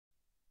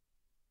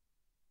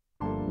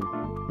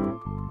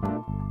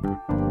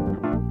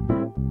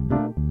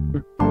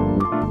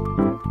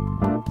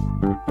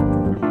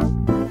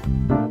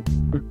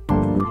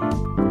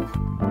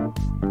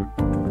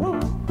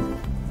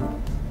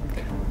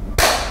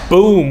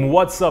Boom!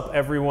 What's up,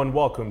 everyone?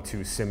 Welcome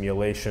to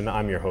Simulation.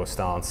 I'm your host,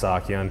 Alan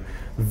Sakyan.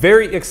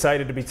 Very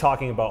excited to be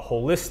talking about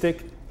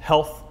holistic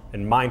health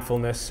and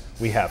mindfulness.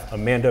 We have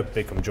Amanda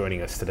Biccum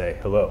joining us today.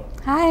 Hello.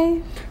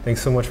 Hi.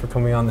 Thanks so much for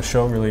coming on the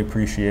show. Really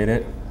appreciate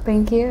it.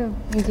 Thank you.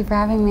 Thank you for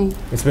having me.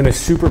 It's been a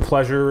super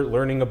pleasure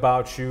learning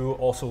about you,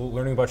 also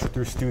learning about you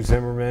through Stu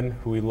Zimmerman,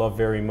 who we love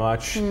very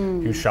much.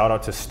 Huge shout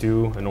out to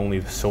Stu and Only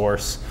the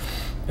Source.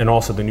 And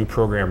also the new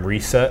program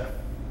Reset,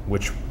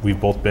 which we've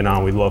both been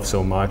on, we love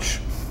so much.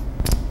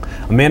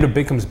 Amanda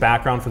Biccum's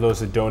background, for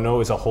those that don't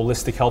know, is a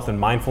holistic health and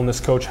mindfulness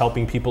coach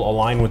helping people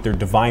align with their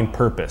divine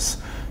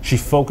purpose. She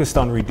focused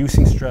on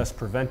reducing stress,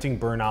 preventing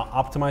burnout,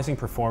 optimizing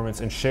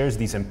performance, and shares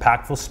these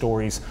impactful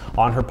stories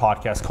on her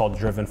podcast called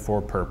Driven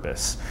for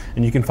Purpose.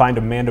 And you can find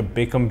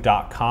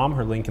amandabiccum.com,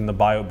 her link in the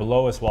bio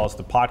below, as well as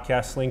the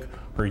podcast link,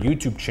 her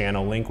YouTube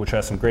channel link, which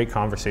has some great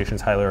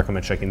conversations. Highly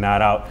recommend checking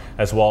that out,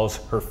 as well as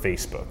her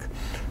Facebook.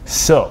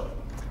 So,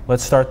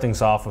 let's start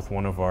things off with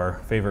one of our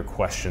favorite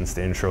questions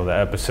to intro the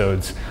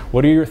episodes.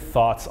 What are your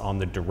thoughts on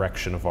the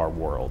direction of our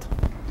world?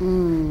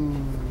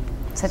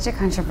 Such a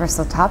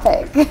controversial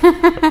topic.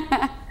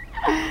 I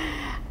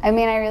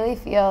mean, I really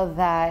feel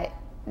that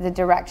the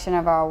direction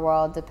of our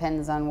world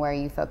depends on where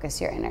you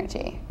focus your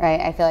energy, right?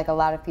 I feel like a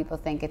lot of people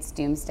think it's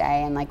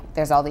doomsday and like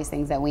there's all these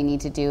things that we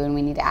need to do and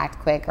we need to act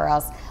quick or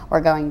else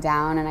we're going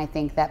down. And I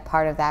think that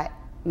part of that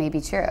may be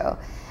true.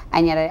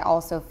 And yet I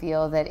also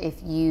feel that if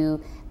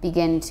you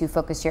begin to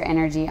focus your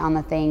energy on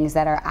the things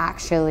that are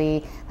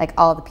actually like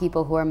all the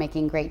people who are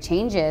making great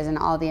changes and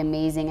all the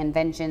amazing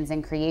inventions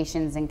and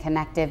creations and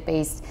connective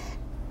based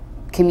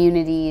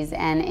communities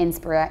and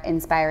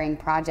inspiring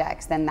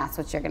projects, then that's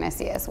what you're going to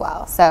see as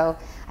well. So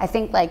I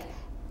think like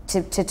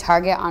to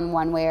target on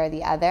one way or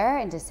the other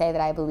and to say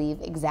that I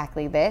believe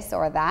exactly this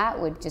or that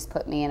would just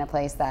put me in a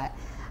place that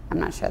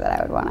I'm not sure that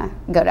I would want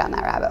to go down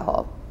that rabbit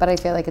hole. But I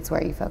feel like it's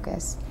where you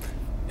focus.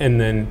 And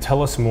then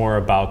tell us more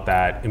about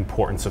that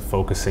importance of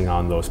focusing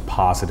on those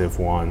positive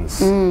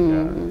ones.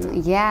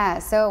 Yeah,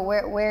 so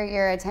where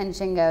your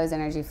attention goes,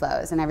 energy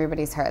flows, and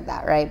everybody's heard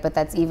that, right? But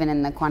that's even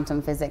in the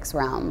quantum physics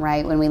realm,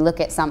 right? When we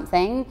look at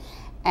something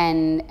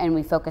and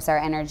we focus our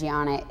energy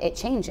on it, it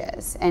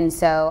changes. And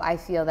so I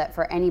feel that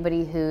for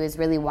anybody who is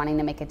really wanting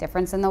to make a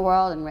difference in the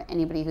world and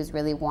anybody who's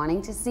really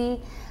wanting to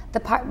see the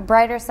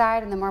brighter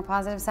side and the more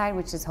positive side,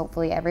 which is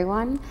hopefully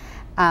everyone,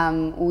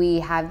 we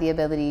have the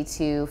ability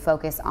to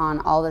focus on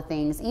all the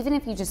things, even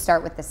if you just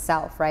start with the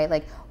self, right?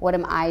 Like, what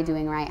am I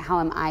doing right? How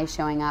am I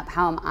showing up?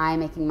 How am I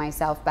making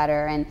myself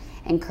better and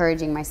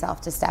encouraging myself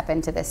to step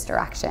into this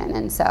direction?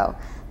 And so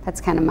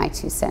that's kind of my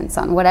 2 cents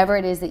on whatever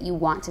it is that you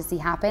want to see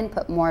happen,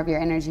 put more of your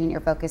energy and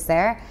your focus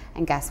there,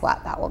 and guess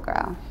what? That will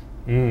grow.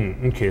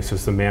 Okay, so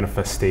it's the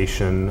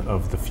manifestation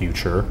of the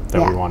future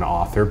that we want to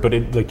author, but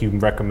it, like you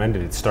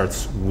recommended, it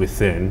starts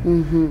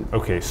within.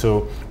 Okay,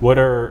 so what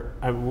are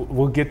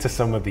we'll get to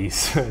some of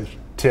these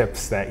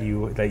tips that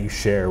you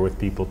share with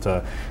people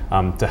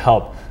to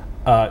help.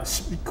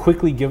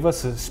 Quickly,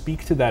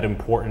 speak to that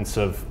importance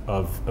of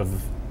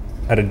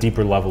at a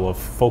deeper level of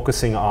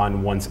focusing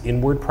on one's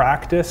inward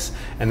practice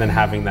and then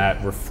having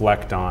that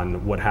reflect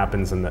on what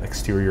happens in the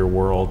exterior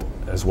world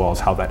as well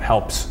as how that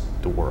helps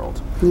the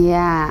world.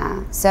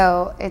 Yeah,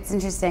 so it's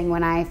interesting.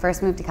 When I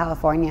first moved to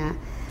California,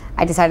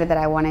 I decided that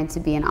I wanted to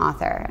be an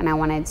author and I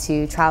wanted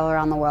to travel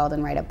around the world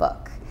and write a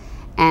book.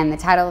 And the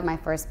title of my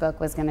first book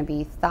was going to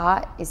be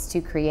Thought is to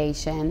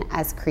Creation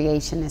as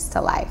Creation is to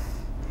Life.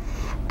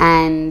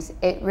 And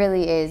it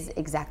really is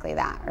exactly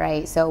that,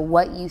 right? So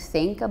what you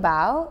think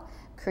about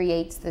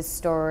creates the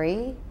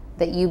story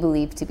that you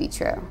believe to be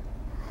true.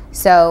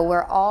 So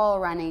we're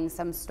all running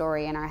some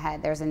story in our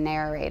head. There's a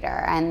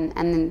narrator,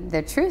 and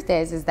the truth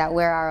is that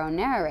we're our own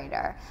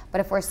narrator.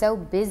 But if we're so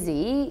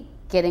busy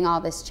getting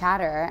all this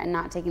chatter and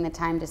not taking the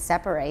time to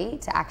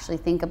separate, to actually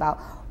think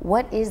about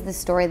what is the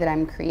story that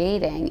I'm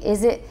creating?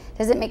 Does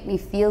it make me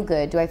feel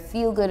good? Do I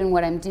feel good in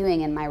what I'm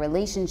doing in my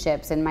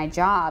relationships and my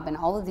job and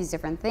all of these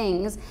different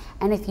things?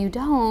 And if you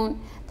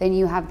don't, then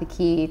you have the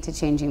key to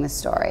changing the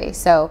story.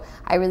 So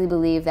I really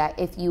believe that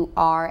if you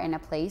are in a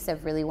place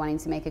of really wanting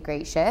to make a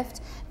great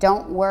shift,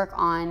 don't work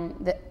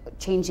on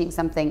changing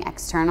something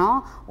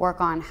external,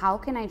 work on how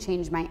can I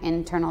change my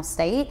internal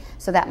state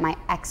so that my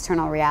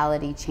external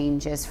reality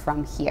changes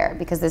from here,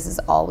 because this is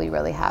all we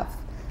really have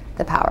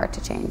the power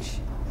to change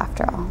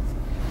after all.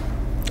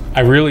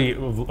 I really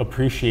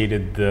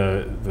appreciated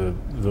the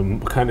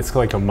kind of, it's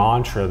like a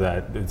mantra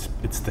that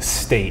it's the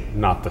state,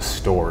 not the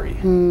story.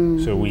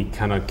 So we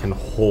kind of can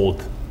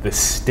hold the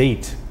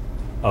state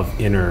of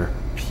inner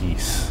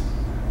peace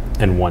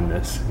and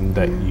oneness and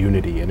that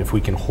unity. And if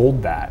we can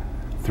hold that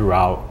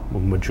throughout the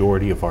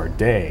majority of our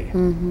day,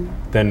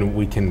 then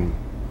we can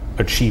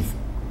achieve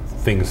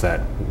things that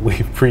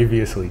we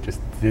previously just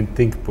didn't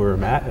think were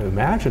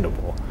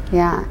imaginable.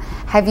 Yeah.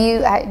 Do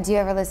you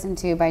ever listen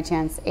to, by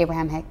chance,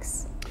 Abraham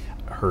Hicks?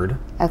 Heard.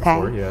 Okay.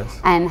 Before, yes.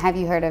 And have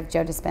you heard of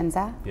Joe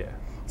Dispenza? Yeah.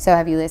 So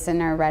have you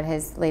listened or read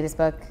his latest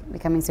book,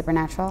 Becoming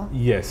Supernatural?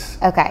 Yes.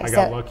 Okay. I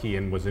got lucky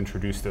and was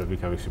introduced to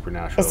Becoming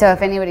Supernatural. So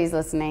if anybody's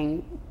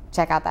listening,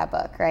 check out that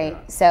book, right?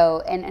 Yeah.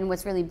 So, and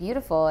what's really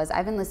beautiful is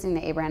I've been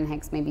listening to Abraham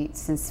Hicks maybe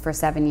for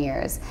 7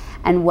 years,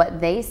 and what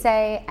they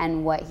say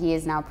and what he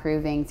is now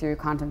proving through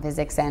quantum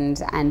physics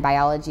and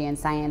biology and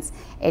science,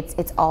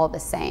 it's all the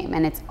same,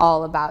 and it's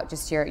all about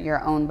just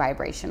your own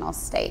vibrational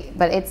state.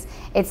 But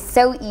it's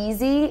so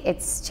easy,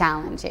 it's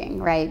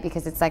challenging, right?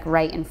 Because it's like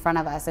right in front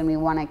of us, and we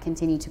want to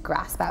continue to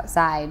grasp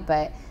outside,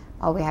 but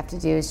all we have to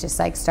do is just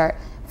like start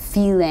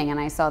feeling. And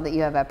I saw that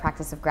you have a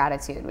practice of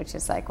gratitude, which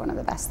is like one of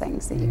the best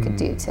things that you could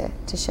do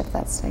to shift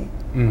that state.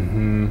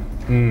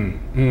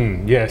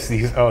 Yes,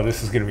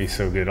 this is going to be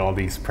so good, all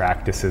these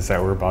practices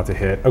that we're about to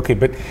hit. Okay,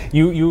 but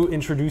you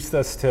introduced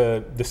us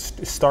to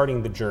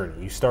starting the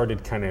journey. You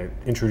started kind of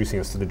introducing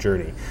us to the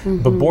journey.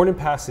 But born in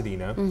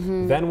Pasadena,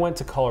 then went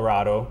to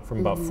Colorado from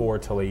about 4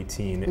 till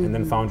 18, and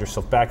then found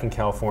yourself back in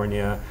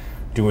California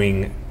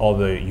doing all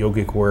the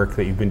yogic work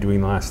that you've been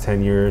doing the last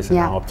 10 years, and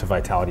now up to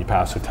Vitality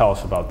Path. So tell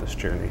us about this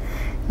journey.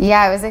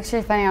 Yeah, it was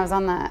actually funny. I was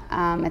on the,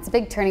 it's a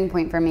big turning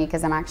point for me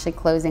because I'm actually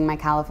closing my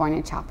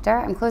California chapter.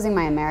 I'm closing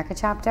my America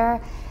chapter,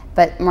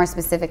 but more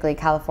specifically,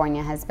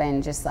 California has been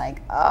just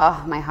like,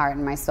 oh, my heart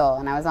and my soul.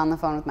 And I was on the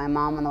phone with my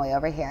mom on the way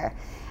over here.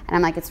 And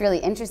I'm like, it's really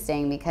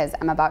interesting because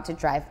I'm about to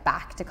drive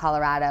back to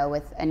Colorado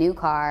with a new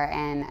car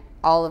and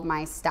all of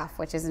my stuff,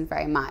 which isn't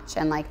very much,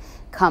 and like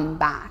come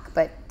back.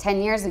 But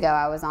 10 years ago,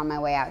 I was on my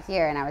way out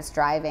here and I was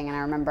driving, and I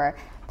remember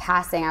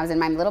passing, I was in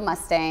my little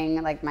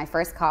Mustang, like my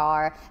first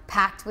car,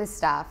 packed with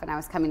stuff, and I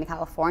was coming to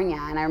California,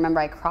 and I remember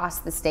I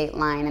crossed the state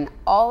line, and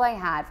all I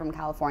had from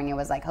California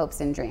was like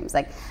hopes and dreams.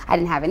 Like I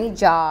didn't have any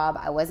job,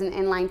 I wasn't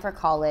in line for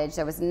college,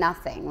 there was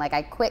nothing. Like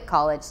I quit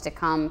college to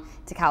come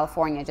to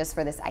California just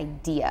for this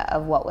idea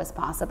of what was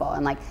possible,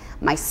 and like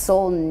my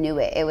soul knew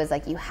it. It was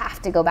like, you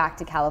have to go back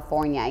to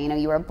California. You know,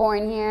 you were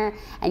born here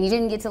and you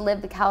didn't get to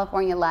live the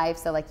California life,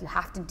 so like you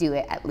have to do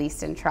it at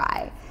least and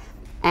try.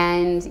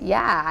 And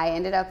yeah, I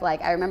ended up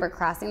like, I remember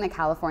crossing the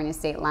California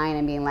state line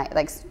and being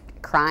like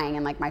crying,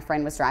 and like my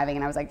friend was driving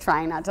and I was like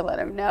trying not to let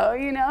him know,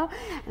 you know?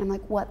 And I'm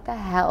like, what the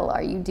hell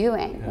are you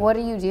doing? Yeah. What are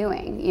you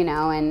doing? You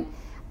know,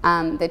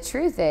 and the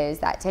truth is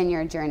that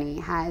 10-year journey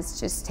has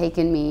just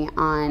taken me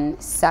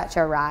on such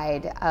a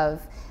ride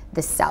of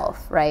the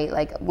self, right?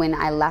 Like when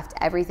I left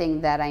everything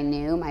that I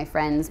knew, my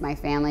friends, my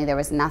family, there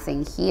was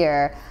nothing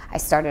here, I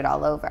started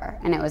all over.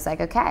 And it was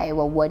like, okay,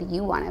 well, what do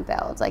you want to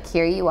build? Like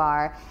here you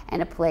are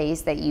in a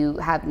place that you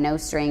have no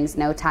strings,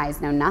 no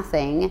ties, no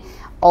nothing.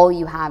 All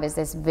you have is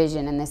this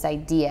vision and this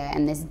idea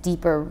and this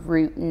deeper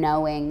root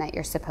knowing that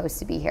you're supposed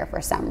to be here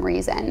for some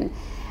reason.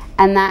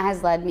 And that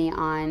has led me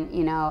on,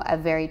 you know, a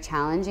very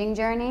challenging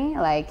journey,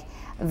 like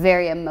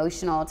very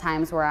emotional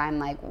times where I'm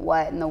like,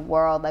 what in the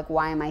world? Like,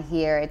 why am I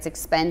here? It's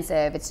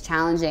expensive, it's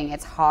challenging,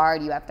 it's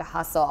hard, you have to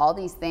hustle, all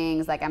these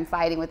things. Like I'm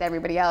fighting with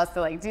everybody else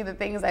to like do the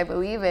things I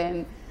believe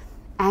in.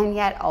 And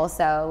yet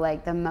also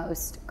like the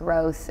most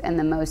growth and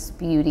the most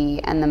beauty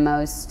and the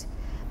most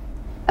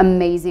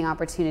amazing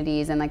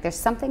opportunities. And like there's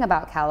something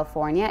about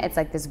California, it's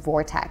like this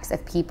vortex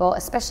of people,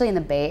 especially in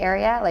the Bay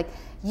Area, like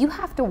you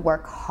have to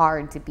work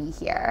hard to be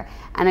here.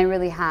 And I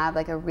really have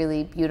like a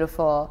really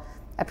beautiful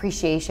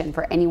appreciation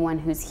for anyone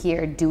who's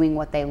here doing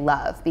what they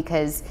love,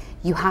 because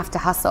you have to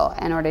hustle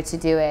in order to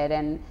do it,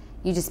 and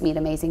you just meet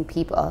amazing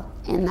people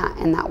in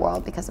that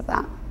world because of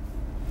that.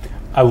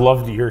 I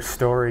loved your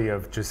story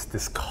of just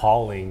this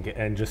calling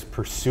and just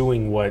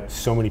pursuing what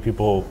so many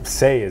people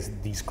say is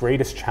these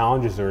greatest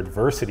challenges or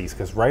adversities,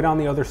 because right on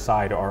the other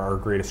side are our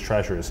greatest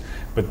treasures.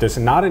 But there's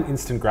not an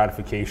instant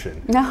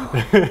gratification. No,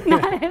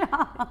 not at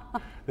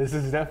all. This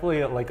is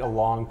definitely like a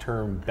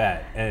long-term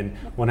bet, and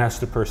one has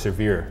to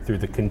persevere through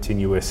the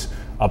continuous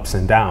ups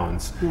and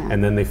downs,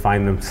 and then they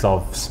find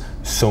themselves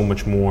so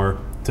much more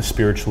to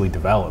spiritually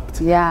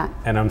developed. Yeah.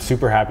 And I'm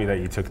super happy that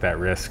you took that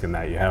risk and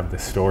that you have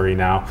this story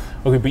now.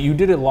 Okay, but you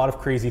did a lot of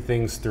crazy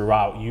things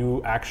throughout.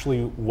 You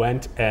actually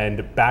went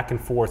and back and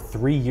forth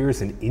 3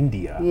 years in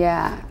India.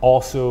 Yeah.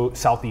 Also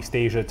Southeast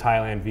Asia,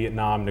 Thailand,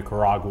 Vietnam,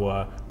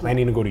 Nicaragua,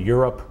 planning to go to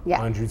Europe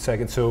on June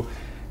 2nd. So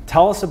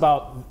tell us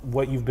about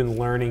what you've been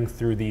learning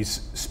through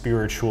these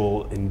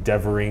spiritual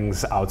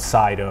endeavorings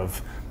outside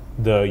of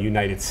the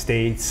United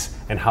States,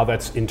 and how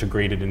that's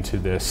integrated into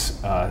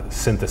this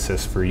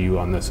synthesis for you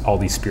on this, all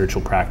these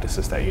spiritual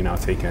practices that you now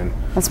take in.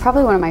 That's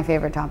probably one of my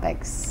favorite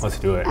topics. Let's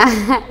do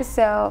it.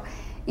 So,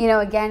 you know,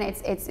 again,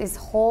 it's this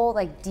whole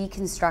like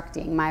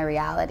deconstructing my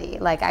reality.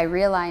 Like I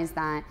realized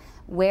that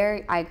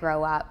where I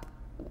grow up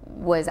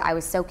I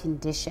was so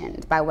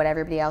conditioned by what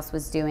everybody else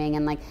was doing,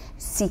 and like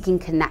seeking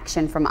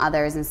connection from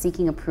others and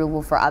seeking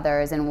approval for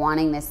others and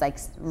wanting this like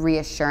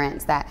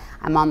reassurance that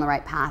I'm on the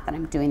right path and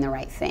I'm doing the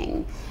right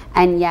thing.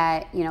 And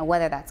yet, you know,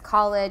 whether that's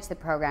college, the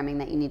programming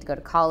that you need to go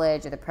to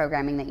college, or the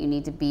programming that you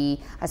need to be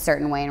a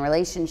certain way in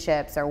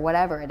relationships, or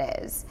whatever it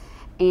is.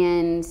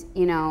 And,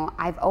 you know,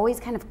 I've always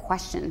kind of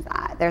questioned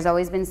that. There's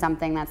always been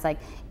something that's like,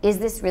 is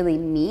this really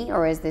me,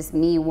 or is this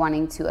me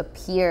wanting to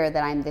appear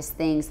that I'm this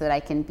thing so that I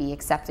can be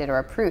accepted or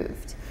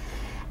approved?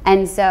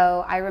 And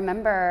so I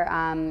remember,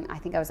 I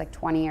think I was like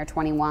 20 or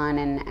 21,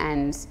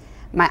 and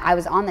I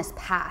was on this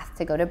path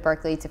to go to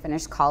Berkeley to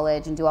finish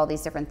college and do all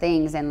these different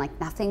things, and like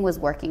nothing was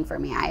working for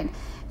me. I had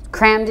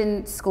crammed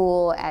in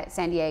school at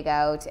San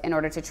Diego in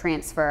order to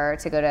transfer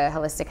to go to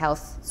holistic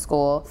health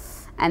school,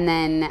 and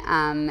then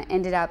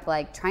ended up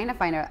like trying to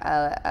find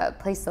a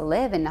place to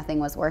live, and nothing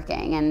was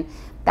working. And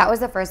that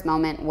was the first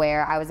moment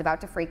where I was about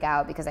to freak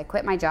out because I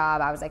quit my job.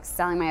 I was like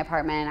selling my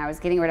apartment. I was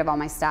getting rid of all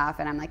my stuff.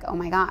 And I'm like, oh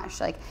my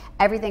gosh, like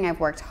everything I've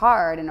worked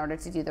hard in order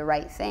to do the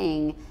right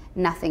thing,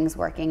 nothing's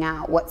working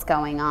out. What's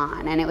going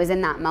on? And it was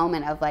in that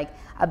moment of like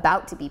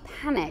about to be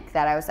panicked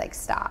that I was like,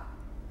 stop.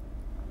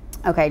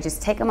 Okay, just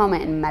take a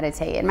moment and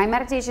meditate. And my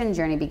meditation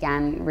journey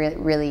began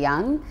really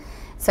young.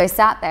 So I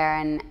sat there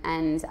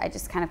and I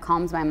just kind of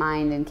calmed my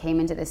mind and came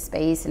into this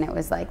space, and it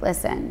was like,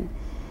 listen,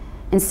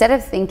 instead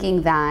of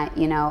thinking that,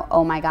 you know,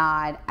 oh my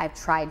God, I've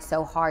tried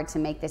so hard to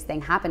make this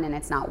thing happen and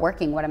it's not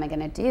working, what am I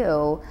gonna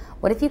do?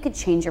 What if you could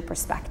change your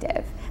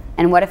perspective?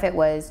 And what if it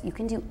was, you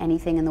can do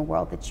anything in the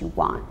world that you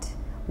want?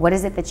 What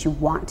is it that you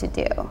want to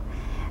do?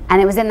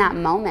 And it was in that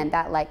moment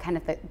that like kind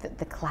of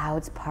the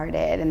clouds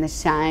parted and the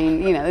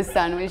shine, you know, the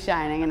sun was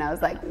shining, and I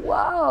was like,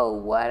 whoa,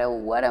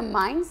 what a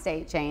mind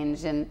state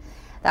change. And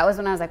that was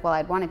when I was like, well,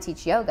 I'd want to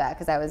teach yoga,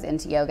 because I was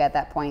into yoga at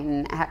that point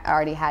and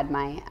already had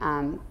my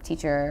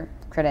teacher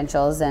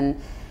credentials, and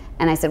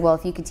I said, well,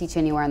 if you could teach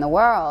anywhere in the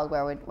world,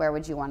 where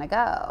would you want to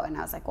go? And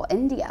I was like, well,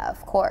 India,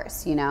 of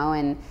course, you know,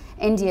 and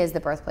India is the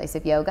birthplace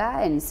of yoga,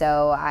 and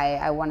so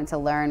I wanted to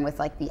learn with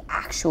like the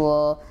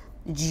actual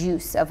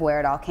juice of where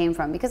it all came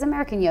from, because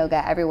American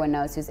yoga, everyone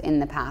knows who's in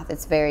the path,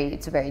 it's very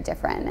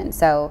different. And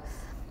so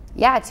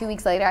yeah, 2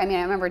 weeks later, I mean,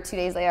 I remember 2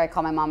 days later, I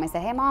called my mom. I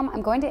said, hey, Mom,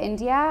 I'm going to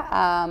India.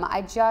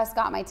 I just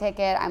got my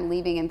ticket. I'm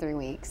leaving in 3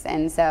 weeks.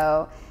 And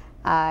so,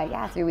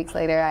 yeah, 3 weeks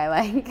later, I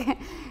like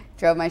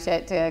drove my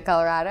shit to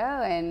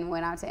Colorado and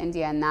went out to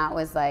India. And that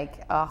was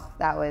like, oh,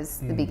 that was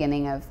the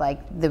beginning of like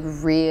the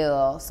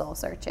real soul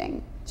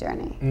searching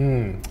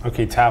journey.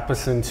 Okay, tap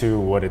us into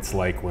what it's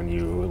like when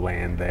you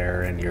land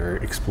there and you're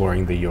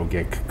exploring the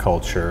yogic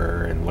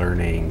culture and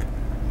learning.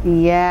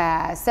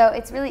 Yeah, so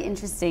it's really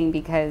interesting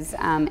because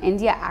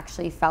India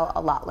actually felt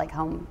a lot like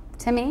home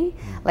to me.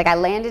 Like I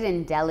landed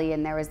in Delhi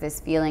and there was this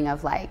feeling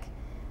of like,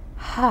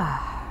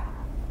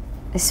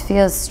 this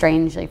feels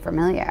strangely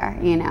familiar,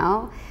 you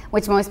know?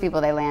 Which most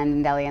people, they land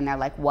in Delhi and they're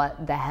like,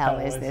 what the hell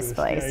is this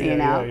place, you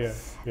know?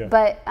 Yeah.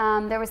 But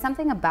there was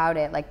something about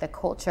it, like the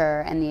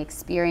culture and the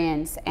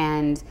experience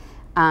and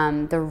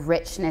the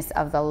richness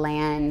of the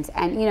land.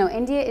 And you know,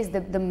 India is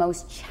the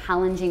most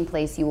challenging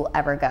place you will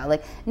ever go.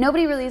 Like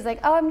nobody really is like,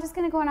 oh, I'm just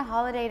gonna go on a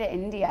holiday to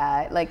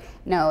India. Like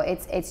no,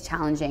 it's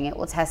challenging. It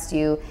will test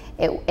you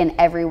in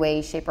every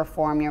way, shape or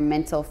form, your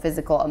mental,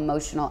 physical,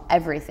 emotional,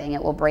 everything.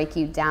 It will break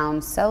you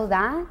down so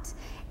that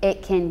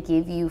it can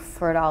give you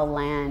fertile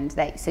land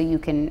so you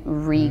can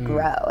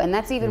regrow. And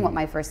that's even what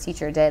my first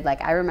teacher did.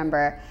 Like I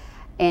remember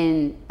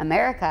in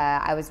America,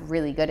 I was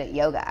really good at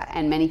yoga,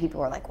 and many people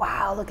were like,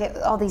 wow, look at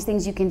all these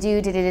things you can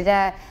do,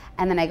 da-da-da-da.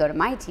 And then I go to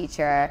my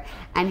teacher,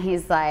 and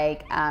he's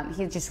like,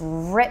 he just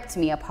ripped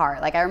me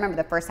apart. Like, I remember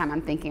the first time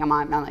I'm thinking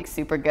I'm like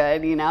super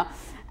good, you know?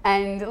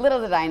 And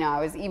little did I know, I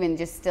was even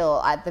just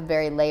still at the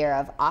very layer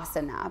of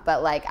asana,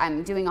 but like,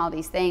 I'm doing all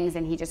these things,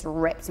 and he just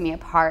ripped me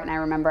apart. And I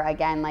remember,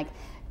 again, like,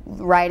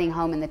 riding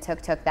home in the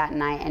tuk-tuk that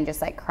night and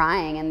just like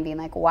crying and being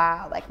like,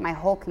 wow, like my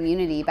whole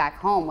community back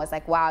home was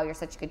like, wow, you're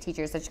such a good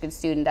teacher, such a good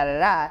student,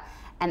 da-da-da,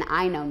 and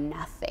I know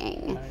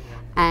nothing.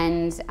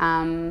 And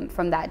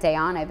from that day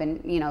on, I've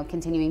been, you know,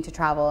 continuing to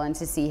travel and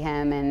to see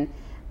him, and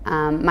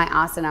my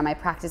asana, my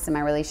practice and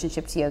my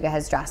relationship to yoga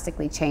has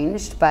drastically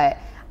changed. But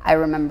I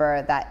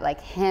remember that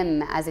like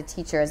him as a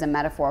teacher, as a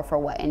metaphor for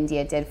what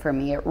India did for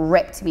me, it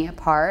ripped me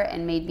apart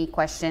and made me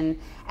question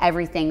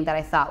everything that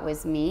I thought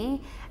was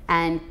me,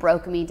 and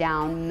broke me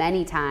down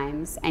many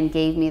times and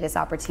gave me this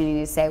opportunity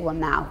to say, well,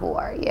 now who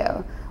are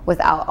you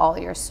without all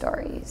your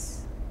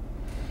stories?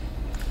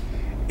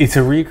 It's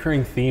a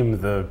recurring theme,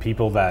 the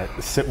people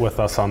that sit with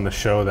us on the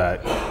show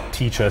that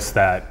teach us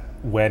that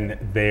when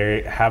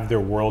they have their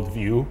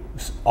worldview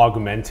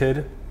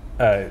augmented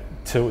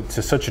to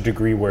such a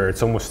degree where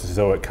it's almost as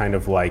though it kind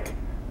of like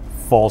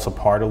falls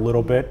apart a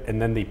little bit, and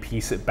then they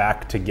piece it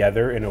back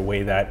together in a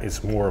way that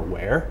is more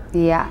aware.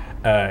 Yeah.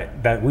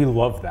 That we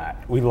love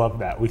that. We love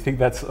that. We think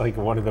that's like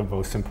one of the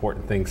most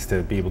important things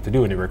to be able to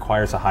do, and it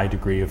requires a high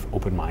degree of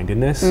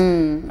open-mindedness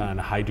and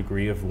a high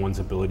degree of one's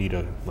ability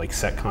to like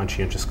set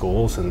conscientious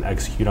goals and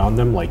execute on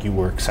them. Like you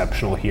were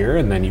exceptional here,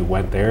 and then you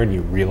went there and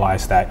you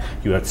realized that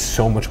you had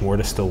so much more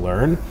to still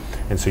learn,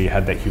 and so you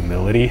had that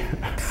humility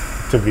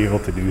to be able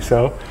to do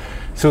so.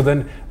 So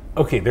then,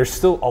 okay, there's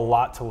still a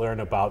lot to learn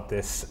about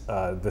this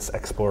this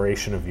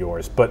exploration of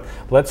yours, but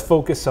let's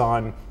focus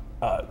on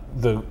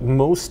the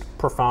most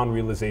profound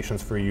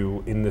realizations for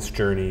you in this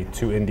journey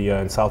to India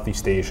and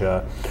Southeast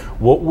Asia.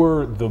 What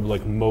were the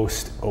like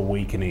most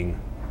awakening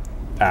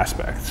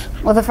aspects?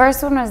 Well, the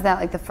first one was that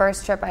like the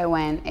first trip I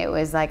went, it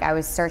was like I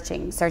was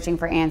searching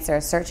for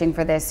answers, searching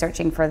for this,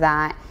 searching for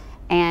that,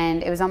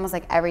 and it was almost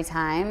like every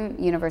time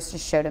universe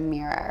just showed a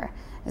mirror.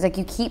 It's like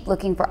you keep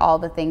looking for all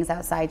the things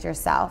outside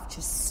yourself,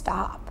 just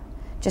stop.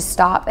 Just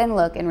stop and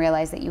look and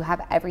realize that you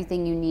have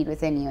everything you need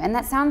within you. And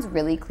that sounds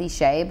really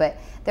cliche, but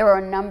there were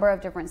a number of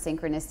different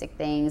synchronistic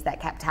things that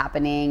kept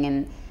happening,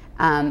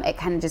 and it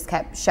kind of just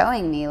kept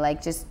showing me,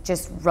 like,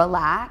 just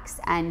relax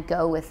and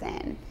go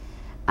within.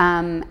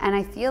 And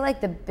I feel like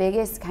the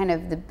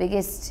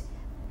biggest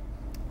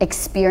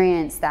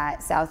experience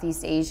that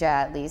Southeast Asia,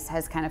 at least,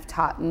 has kind of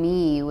taught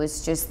me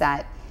was just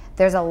that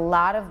there's a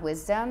lot of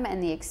wisdom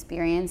in the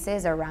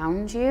experiences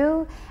around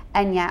you,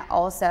 and yet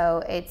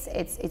also it's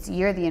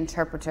you're the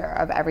interpreter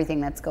of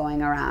everything that's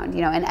going around,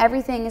 you know, and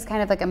everything is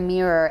kind of like a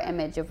mirror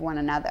image of one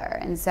another.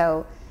 And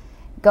so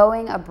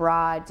going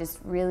abroad just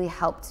really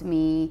helped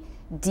me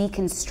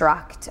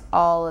deconstruct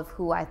all of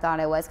who I thought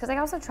I was, because I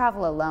also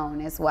travel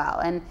alone as well.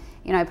 And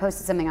you know, I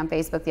posted something on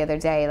Facebook the other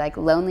day, like,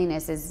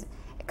 loneliness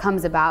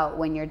comes about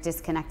when you're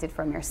disconnected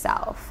from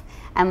yourself.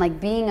 And like,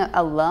 being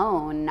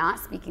alone, not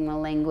speaking the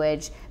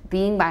language,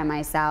 being by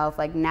myself,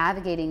 like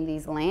navigating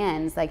these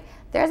lands, like,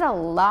 there's a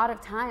lot of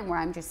time where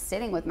I'm just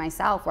sitting with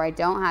myself, where I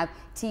don't have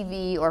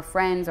TV or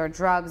friends or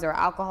drugs or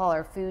alcohol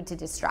or food to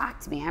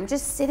distract me. I'm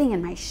just sitting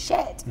in my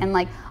shit. And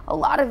like, a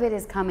lot of it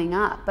is coming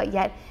up. But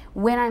yet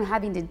when I'm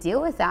having to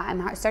deal with that,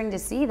 I'm starting to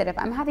see that if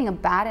I'm having a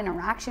bad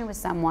interaction with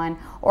someone,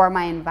 or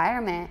my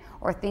environment,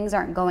 or things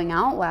aren't going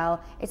out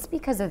well, it's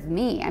because of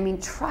me. I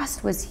mean,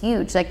 trust was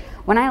huge. Like,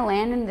 when I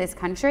land in this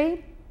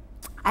country,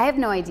 I have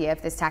no idea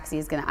if this taxi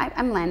is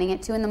I'm landing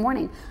at 2 in the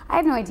morning. I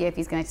have no idea if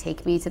he's gonna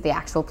take me to the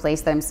actual place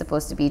that I'm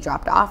supposed to be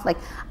dropped off. Like,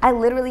 I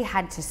literally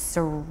had to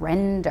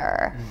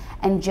surrender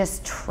and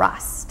just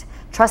trust.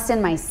 Trust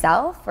in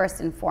myself,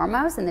 first and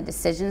foremost, and the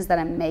decisions that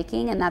I'm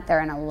making, and that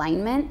they're in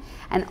alignment,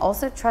 and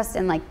also trust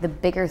in like the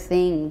bigger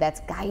thing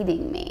that's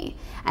guiding me.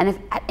 And if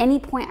at any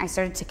point I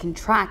started to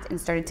contract and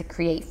started to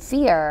create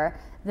fear,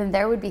 then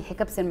there would be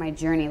hiccups in my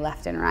journey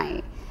left and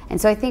right. And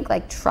so I think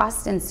like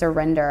trust and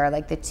surrender are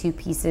like the two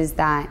pieces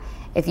that,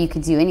 if you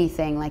could do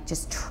anything, like,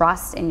 just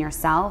trust in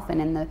yourself and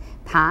in the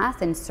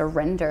path, and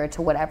surrender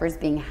to whatever's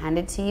being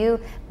handed to you,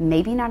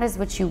 maybe not as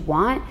what you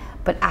want,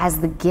 but as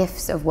the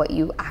gifts of what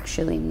you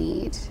actually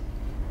need.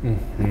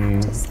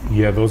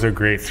 Yeah, those are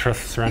great.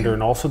 Trust, surrender,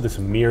 and also this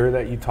mirror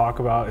that you talk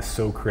about is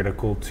so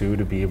critical too,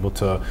 to be able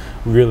to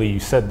really, you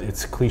said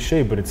it's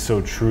cliche, but it's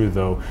so true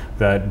though,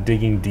 that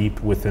digging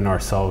deep within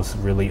ourselves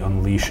really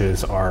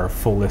unleashes our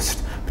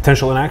fullest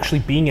potential, and actually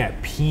being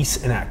at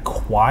peace and at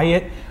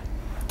quiet.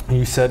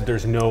 You said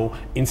there's no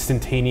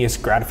instantaneous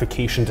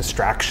gratification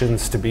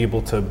distractions to be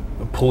able to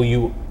pull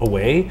you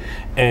away,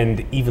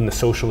 and even the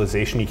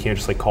socialization, you can't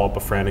just like call up a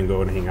friend and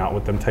go and hang out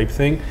with them type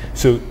thing.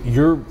 So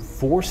you're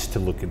forced to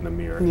look in the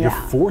mirror. You're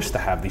forced to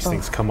have these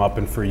things come up,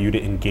 and for you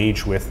to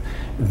engage with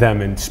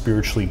them and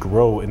spiritually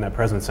grow in that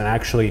presence. And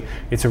actually,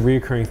 it's a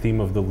reoccurring theme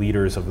of the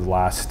leaders of the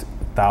last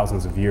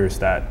thousands of years,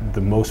 that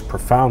the most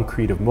profound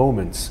creative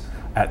moments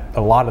at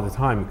a lot of the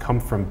time come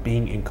from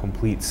being in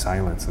complete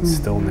silence and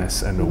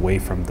stillness, and away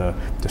from the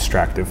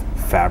distractive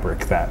fabric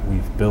that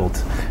we've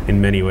built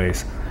in many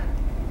ways.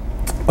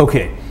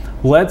 Okay,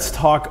 let's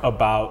talk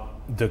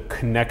about the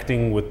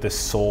connecting with the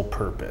soul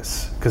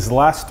purpose, because the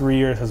last 3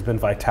 years has been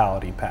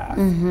Vitality Path.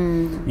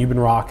 You've been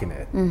rocking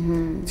it.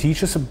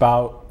 Teach us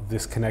about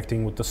this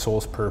connecting with the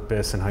soul's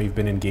purpose, and how you've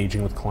been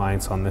engaging with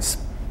clients on this.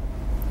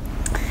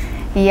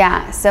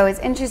 Yeah, so it's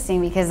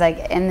interesting because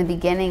like in the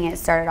beginning it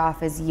started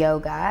off as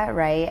yoga,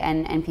 right?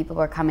 And people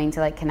were coming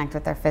to like connect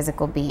with their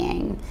physical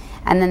being.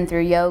 And then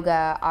through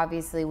yoga,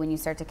 obviously when you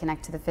start to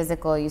connect to the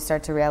physical, you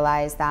start to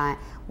realize that,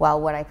 well,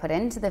 what I put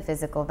into the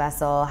physical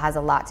vessel has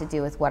a lot to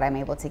do with what I'm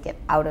able to get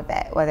out of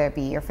it, whether it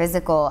be your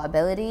physical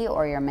ability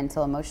or your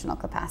mental emotional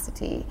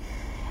capacity.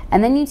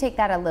 And then you take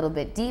that a little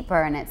bit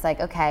deeper, and it's like,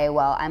 okay,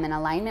 well, I'm in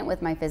alignment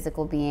with my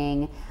physical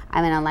being,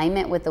 I'm in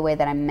alignment with the way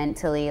that I'm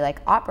mentally like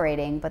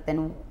operating, but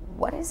then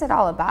what is it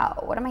all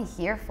about? What am I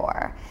here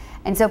for?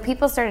 And so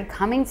people started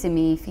coming to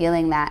me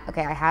feeling that,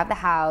 okay, I have the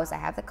house, I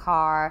have the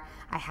car,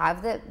 I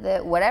have the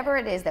whatever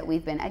it is that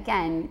we've been,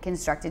 again,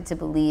 constructed to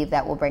believe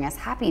that will bring us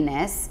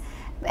happiness,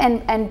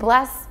 and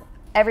bless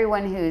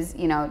everyone who's,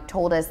 you know,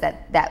 told us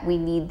that we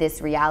need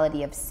this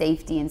reality of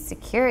safety and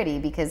security,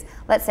 because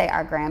let's say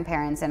our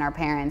grandparents and our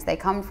parents, they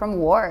come from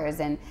wars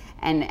and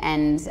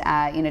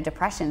you know,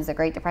 depressions, the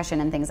Great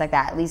Depression and things like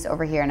that, at least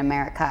over here in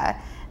America.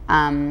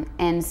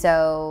 And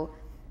so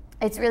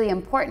it's really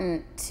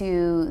important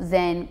to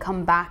then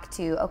come back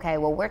to, okay,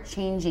 well, we're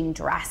changing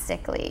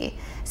drastically.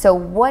 So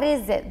what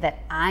is it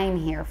that I'm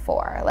here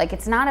for? Like,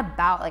 it's not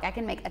about, like, I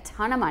can make a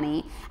ton of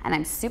money and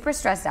I'm super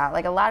stressed out.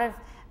 Like, a lot of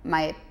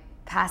my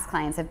past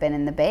clients have been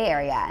in the Bay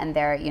Area, and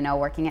they're, you know,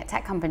 working at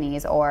tech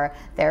companies, or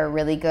they're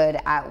really good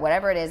at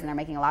whatever it is and they're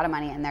making a lot of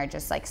money, and they're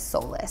just like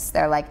soulless.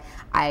 They're like,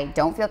 I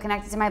don't feel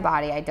connected to my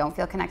body, I don't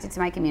feel connected to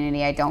my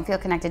community, I don't feel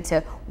connected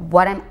to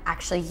what I'm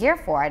actually here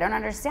for. I don't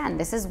understand.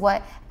 This is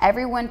what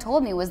everyone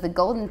told me was the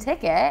golden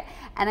ticket,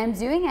 and I'm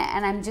doing it,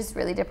 and I'm just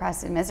really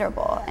depressed and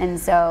miserable. And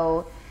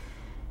so,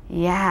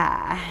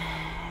 yeah,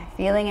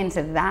 feeling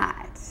into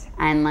that,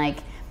 and like,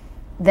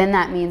 then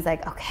that means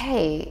like,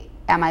 okay,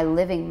 am I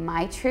living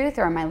my truth,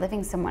 or am I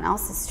living someone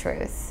else's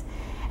truth?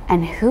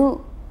 And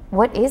who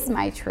what is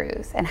my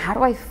truth? And how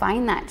do I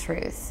find that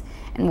truth?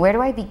 And where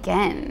do I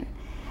begin?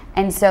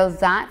 And so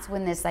that's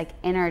when this like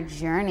inner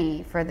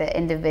journey for the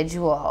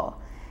individual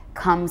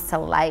comes to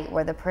light,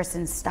 where the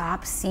person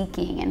stops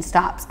seeking and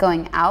stops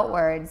going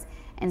outwards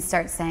and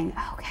starts saying,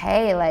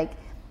 okay, like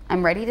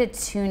I'm ready to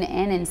tune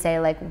in and say,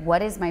 like,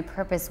 what is my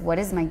purpose? What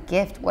is my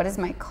gift? What is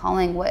my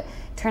calling? What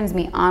turns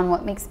me on?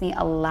 What makes me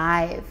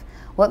alive?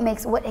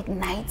 What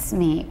ignites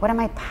me? What am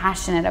I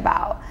passionate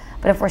about?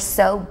 But if we're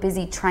so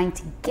busy trying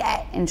to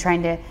get and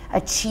trying to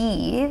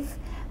achieve,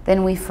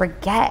 then we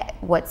forget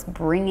what's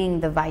bringing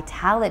the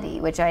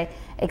vitality, which I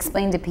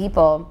explain to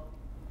people.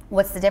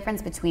 What's the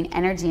difference between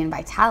energy and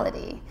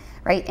vitality,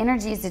 right?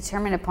 Energy is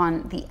determined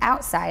upon the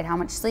outside, how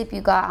much sleep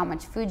you got, how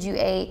much food you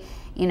ate,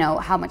 you know,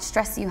 how much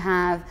stress you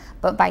have.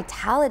 But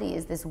vitality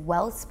is this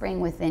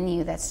wellspring within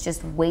you that's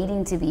just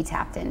waiting to be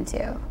tapped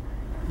into.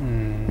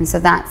 And so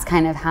that's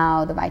kind of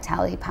how the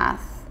vitality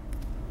path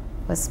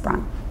was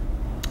sprung.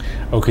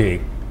 Okay,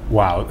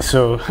 wow.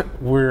 So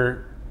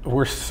we're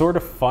sort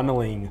of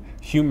funneling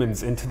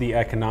humans into the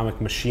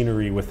economic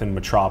machinery within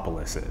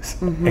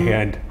metropolises.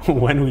 And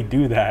when we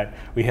do that,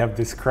 we have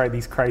these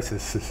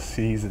crises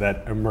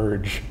that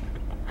emerge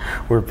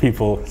where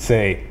people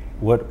say,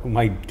 what am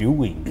I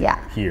doing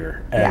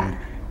here? And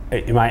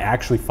am I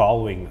actually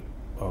following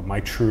my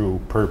true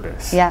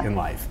purpose in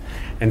life?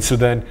 And so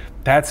then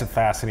that's a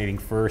fascinating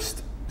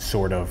first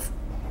sort of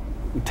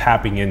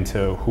tapping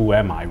into who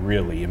am I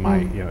really? Am I,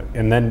 you know,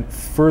 and then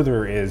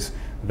further is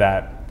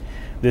that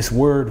this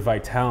word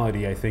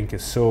vitality, I think,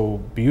 is so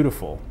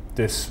beautiful.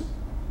 So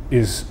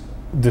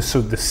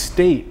the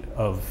state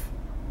of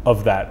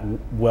that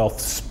wealth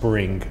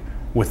spring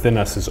within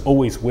us is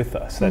always with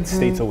us. That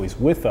state's always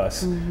with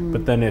us,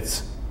 but then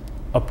it's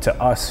up to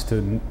us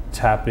to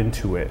tap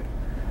into it.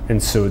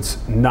 And so it's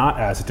not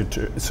as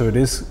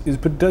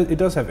but it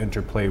does have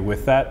interplay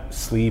with that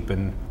sleep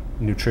and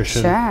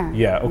nutrition. Sure.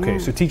 Yeah. Okay.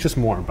 So teach us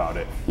more about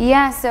it.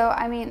 Yeah. So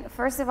I mean,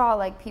 first of all,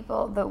 like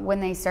people,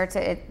 when they start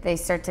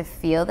to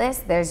feel this,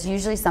 there's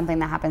usually something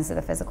that happens to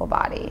the physical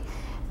body.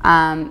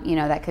 You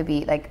know, that could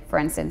be like, for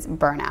instance,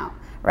 burnout.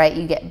 Right?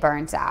 You get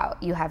burnt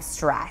out, you have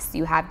stress,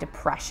 you have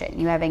depression,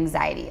 you have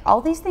anxiety.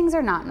 All these things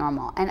are not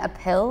normal. And a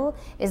pill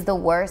is the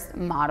worst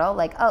model.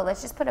 Like, oh,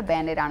 let's just put a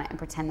Band-Aid on it and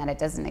pretend that it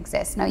doesn't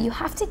exist. No, you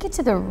have to get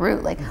to the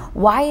root. Like,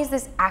 why is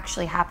this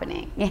actually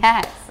happening?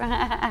 Yes.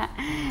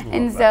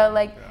 And so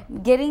like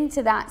getting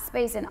to that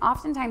space, and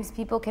oftentimes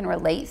people can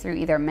relate through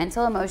either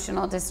mental,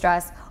 emotional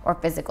distress or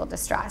physical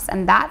distress.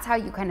 And that's how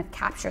you kind of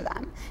capture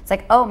them. It's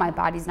like, oh, my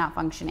body's not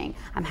functioning.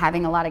 I'm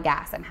having a lot of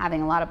gas. I'm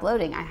having a lot of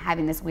bloating. I'm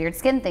having this weird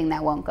skin thing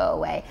that won't go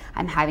away.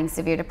 I'm having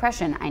severe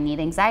depression. I need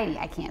anxiety.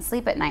 I can't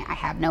sleep at night. I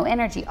have no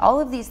energy. All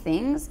of these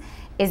things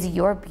is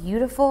your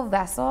beautiful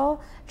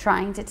vessel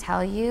trying to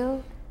tell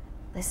you,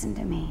 listen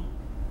to me.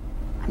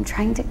 I'm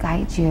trying to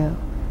guide you.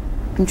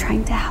 I'm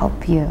trying to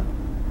help you.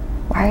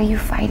 Why are you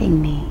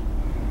fighting me?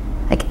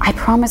 Like, I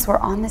promise we're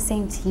on the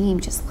same team.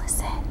 Just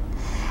listen.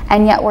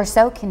 And yet we're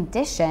so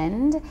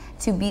conditioned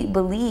to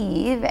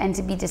believe and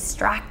to be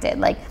distracted.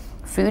 Like,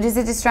 food is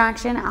a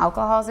distraction,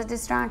 alcohol is a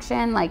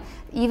distraction, like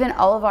even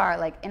all of our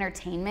like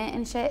entertainment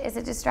and shit is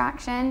a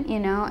distraction, you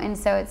know? And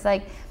so it's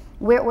like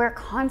we're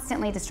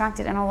constantly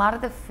distracted. And a lot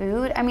of the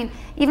food, I mean,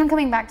 even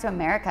coming back to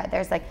America,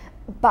 there's like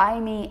buy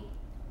me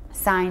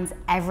signs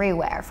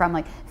everywhere, from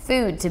like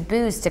food to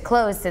booze to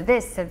clothes to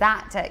this to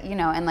that to, you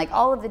know, and like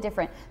all of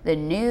the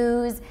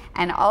news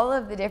and all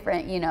of the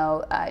different, you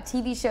know,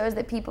 TV shows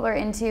that people are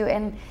into.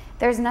 And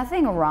there's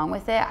nothing wrong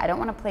with it. I don't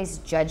want to place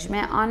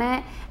judgment on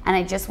it. And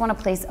I just want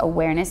to place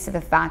awareness to the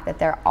fact that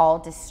they're all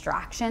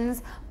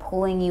distractions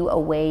pulling you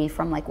away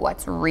from like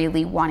what's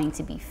really wanting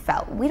to be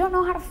felt. We don't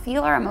know how to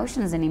feel our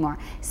emotions anymore,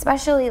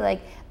 especially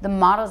like the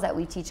models that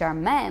we teach our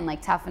men,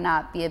 like toughen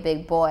up, be a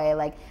big boy,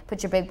 like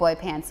put your big boy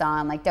pants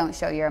on, like don't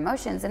show your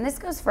emotions. And this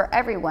goes for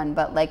everyone,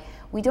 but like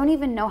we don't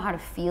even know how to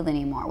feel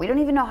anymore. We don't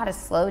even know how to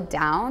slow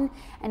down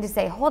and to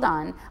say, hold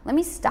on, let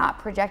me stop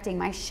projecting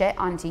my shit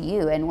onto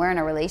you and we're in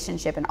a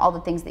relationship and all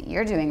the things that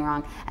you're doing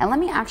wrong. And let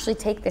me actually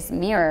take this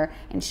mirror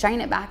and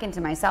shine it back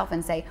into myself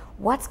and say,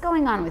 what's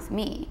going on with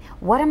me?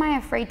 What am I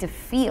afraid to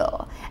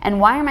feel? And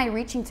why am I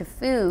reaching to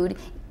food,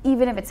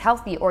 even if it's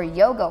healthy, or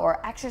yoga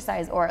or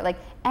exercise, or like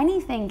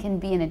anything can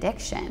be an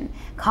addiction.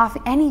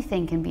 Coffee,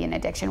 anything can be an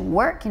addiction.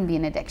 Work can be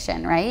an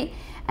addiction, right?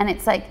 And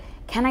it's like,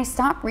 can I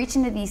stop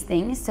reaching to these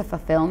things to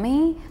fulfill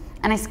me?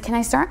 And can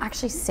I start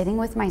actually sitting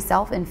with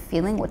myself and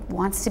feeling what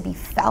wants to be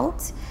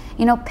felt?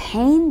 You know,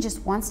 pain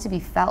just wants to be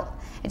felt.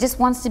 It just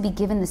wants to be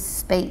given the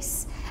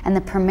space and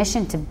the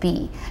permission to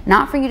be.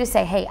 Not for you to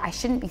say, hey, I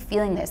shouldn't be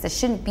feeling this. This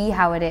shouldn't be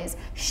how it is.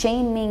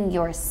 Shaming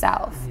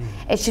yourself.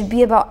 It should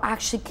be about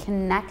actually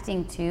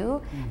connecting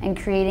to and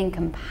creating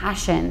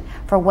compassion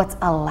for what's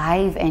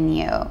alive in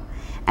you.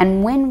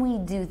 And when we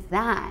do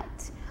that,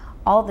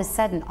 all of a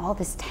sudden, all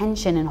this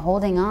tension and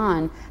holding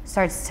on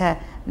starts to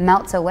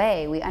melt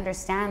away. We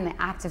understand the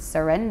act of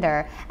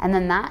surrender, and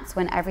then that's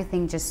when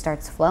everything just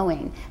starts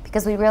flowing,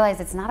 because we realize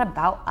it's not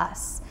about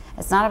us.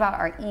 It's not about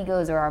our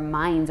egos or our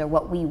minds or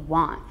what we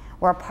want.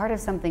 We're a part of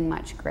something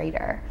much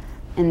greater.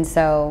 And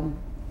so,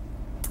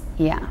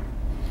 yeah.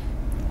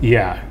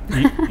 Yeah,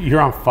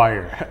 you're on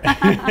fire.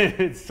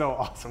 It's so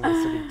awesome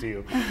listening to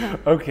you.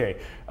 Okay,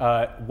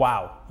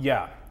 wow,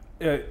 yeah.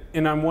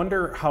 And I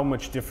wonder how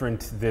much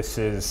different this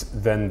is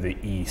than the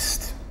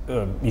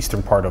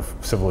eastern part of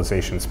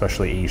civilization,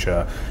 especially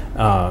Asia.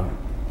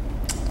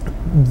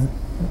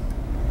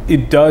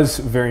 It does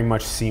very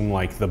much seem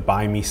like the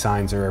buy me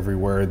signs are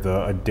everywhere,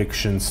 the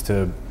addictions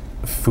to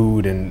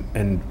food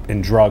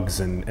and drugs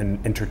and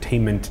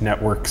entertainment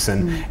networks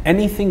and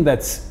anything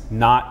that's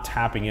not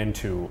tapping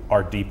into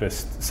our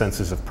deepest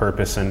senses of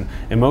purpose and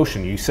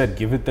emotion. You said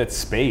give it that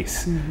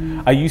space.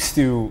 I used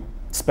to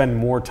spend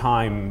more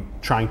time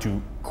trying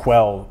to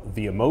quell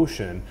the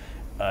emotion,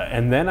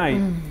 and then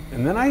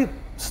I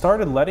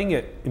started letting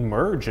it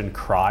emerge and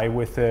cry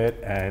with it,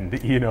 and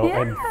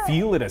and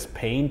feel it as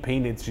pain.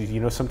 It's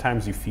just,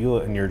 sometimes you feel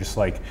it and you're just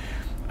like,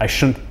 I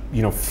shouldn't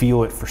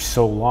feel it for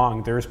so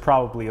long. There's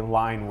probably a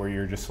line where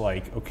you're just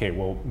like, okay,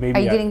 well, maybe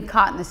are you getting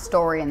caught in the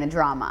story and the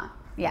drama?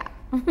 Yeah.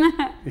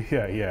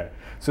 yeah.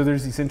 So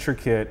there's these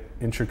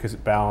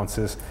intricate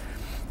balances.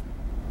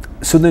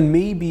 So then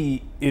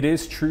maybe it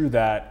is true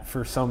that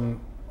for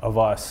some of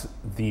us,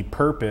 the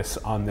purpose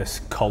on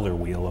this color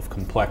wheel of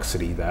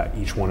complexity, that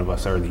each one of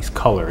us are these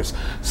colors,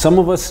 some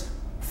of us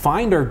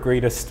find our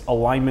greatest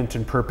alignment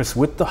and purpose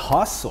with the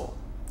hustle.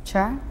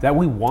 Sure. That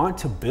we want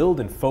to build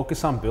and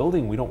focus on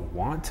building. We don't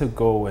want to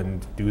go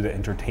and do the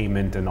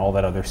entertainment and all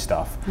that other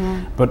stuff.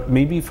 Yeah. But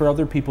maybe for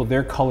other people,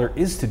 their color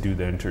is to do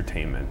the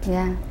entertainment.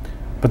 Yeah.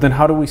 But then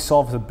how do we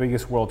solve the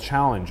biggest world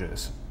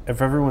challenges?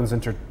 If everyone's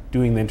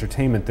doing the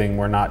entertainment thing,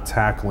 we're not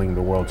tackling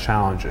the world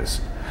challenges.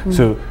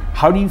 So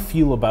how do you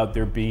feel about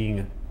there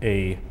being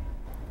a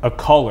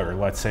color,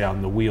 let's say,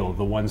 on the wheel,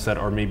 the ones that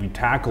are maybe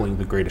tackling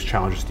the greatest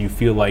challenges? Do you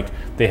feel like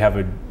we have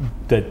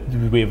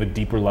a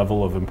deeper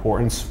level of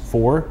importance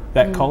for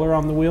that color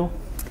on the wheel?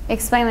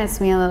 Explain that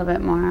to me a little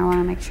bit more. I want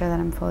to make sure that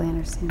I'm fully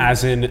understanding.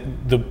 As in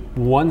the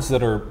ones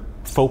that are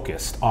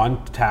focused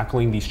on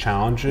tackling these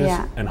challenges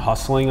and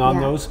hustling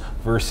on those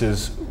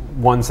versus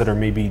ones that are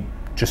maybe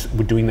just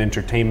doing the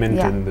entertainment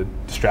and the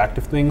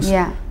distractive things?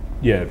 Yeah.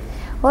 Yeah.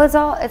 Well, it's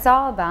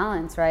all a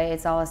balance, right?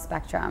 It's all a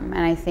spectrum.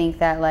 And I think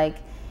that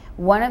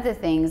one of the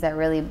things that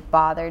really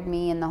bothered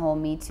me in the whole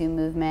Me Too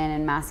movement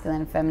and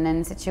masculine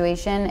feminine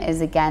situation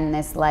is, again,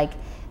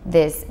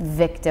 this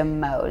victim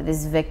mode,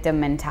 this victim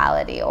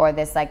mentality, or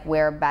this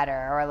we're better,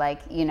 or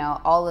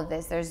all of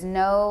this.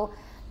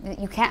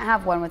 You can't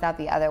have one without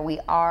the other. We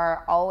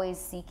are always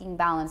seeking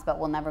balance, but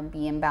we'll never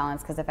be in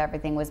balance, because if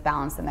everything was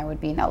balanced, then there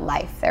would be no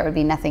life. There would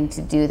be nothing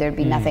to do. There'd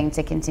be nothing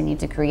to continue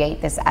to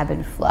create this ebb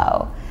and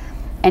flow.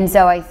 And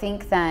so I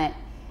think that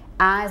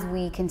as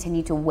we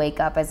continue to wake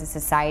up as a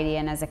society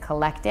and as a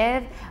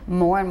collective,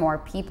 more and more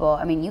people,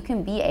 you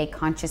can be a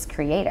conscious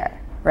creator,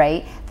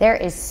 right? There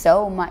is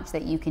so much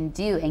that you can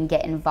do and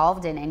get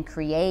involved in and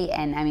create.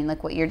 And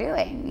look what you're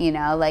doing,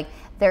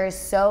 there is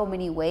so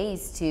many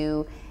ways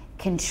to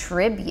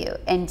contribute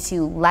and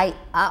to light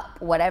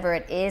up whatever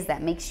it is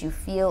that makes you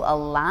feel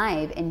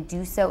alive, and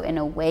do so in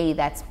a way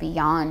that's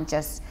beyond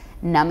just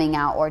numbing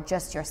out or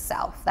just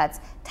yourself. That's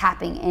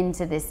tapping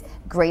into this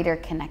greater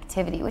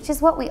connectivity, which is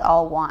what we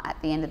all want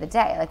at the end of the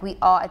day. I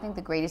think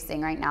the greatest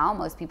thing right now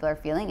most people are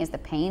feeling is the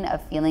pain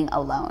of feeling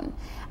alone.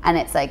 And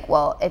it's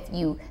well, if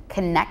you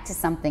connect to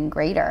something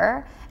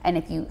greater, and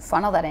if you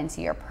funnel that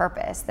into your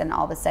purpose, then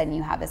all of a sudden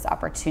you have this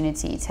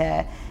opportunity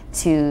to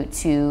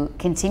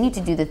continue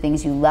to do the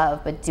things you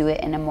love, but do it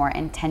in a more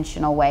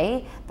intentional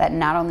way that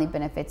not only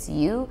benefits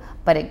you,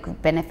 but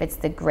it benefits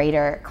the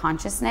greater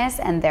consciousness.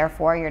 And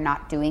therefore you're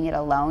not doing it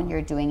alone,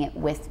 you're doing it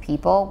with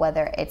people,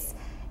 whether it's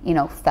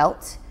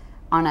felt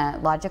on a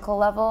logical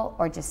level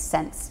or just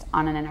sensed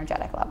on an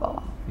energetic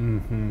level.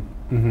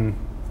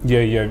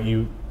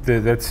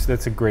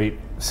 That's a great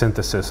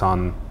synthesis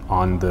on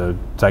the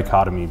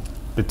dichotomy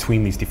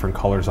between these different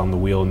colors on the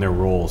wheel and their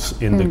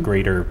roles in the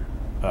greater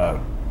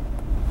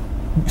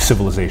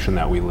civilization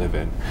that we live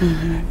in.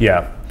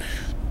 Yeah,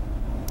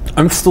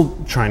 I'm still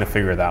trying to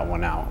figure that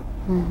one out.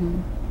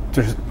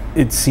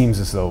 It seems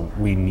as though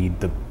we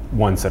need the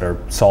ones that are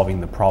solving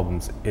the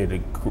problems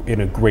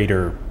in a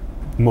greater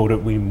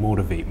we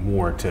motivate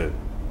more to,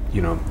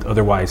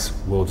 otherwise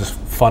we'll just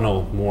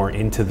funnel more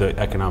into the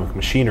economic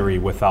machinery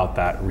without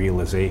that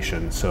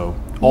realization. So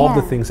all of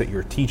the things that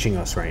you're teaching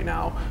us right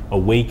now,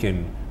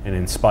 awaken and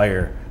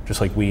inspire,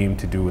 just like we aim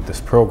to do with this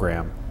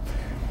program.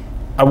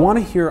 I want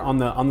to hear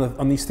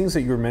on these things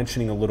that you were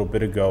mentioning a little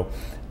bit ago.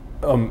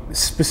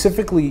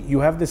 Specifically, you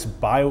have this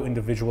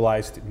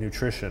bio-individualized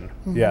nutrition.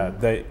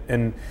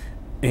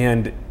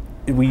 And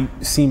we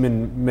seem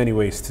in many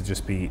ways to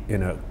just be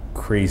in a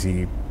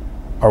crazy.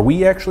 Are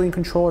we actually in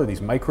control? Are these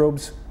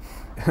microbes?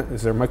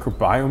 Is there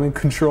microbiome in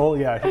control?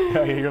 Yeah,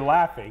 you're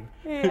laughing.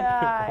 The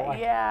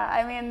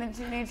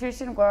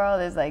nutrition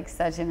world is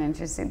such an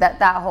interesting,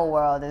 that whole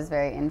world is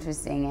very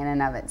interesting in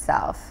and of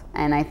itself.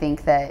 And I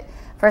think that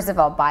first of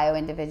all,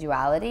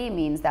 bio-individuality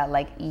means that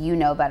like you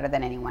know better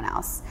than anyone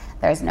else.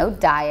 There's no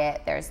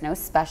diet, there's no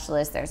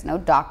specialist, there's no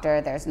doctor,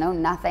 there's no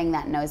nothing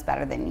that knows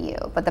better than you.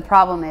 But the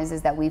problem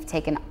is that we've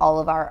taken all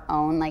of our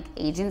own like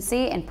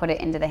agency and put it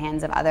into the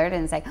hands of others,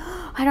 and say,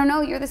 oh, I don't know,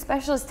 you're the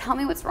specialist, tell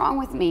me what's wrong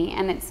with me.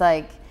 And it's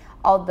like,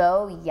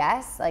 although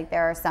yes, like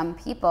there are some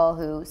people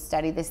who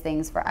study these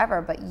things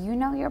forever, but you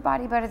know your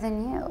body better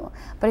than you.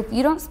 But if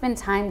you don't spend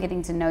time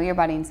getting to know your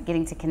body and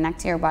getting to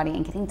connect to your body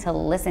and getting to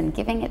listen,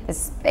 giving it the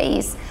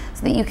space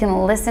so that you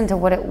can listen to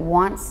what it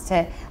wants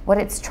to, what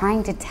it's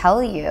trying to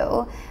tell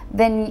you,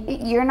 then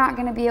you're not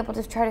going to be able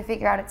to try to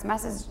figure out its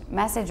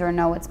message or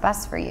know what's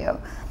best for you.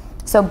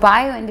 So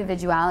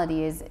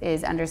bio-individuality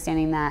is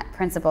understanding that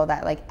principle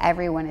that like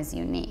everyone is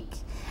unique.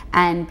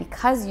 And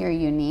because you're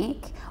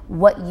unique,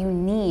 what you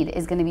need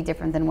is going to be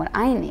different than what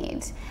I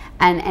need,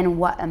 and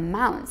what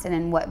amounts and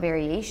in what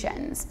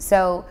variations.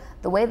 So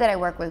the way that I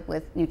work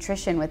with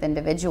nutrition with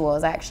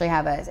individuals, I actually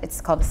have it's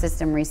called a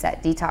system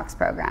reset detox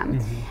program.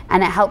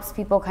 And it helps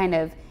people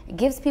it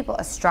gives people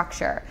a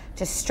structure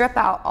to strip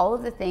out all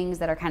of the things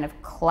that are kind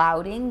of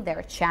clouding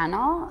their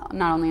channel,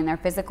 not only in their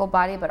physical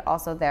body, but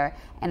also their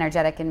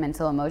energetic and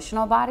mental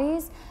emotional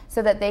bodies,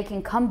 so that they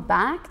can come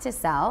back to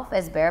self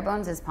as bare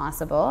bones as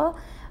possible,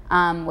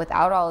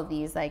 without all of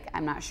these, like,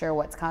 I'm not sure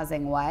what's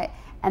causing what,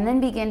 and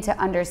then begin to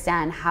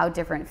understand how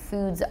different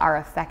foods are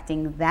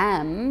affecting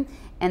them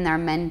in their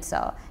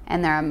mental,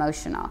 in their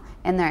emotional,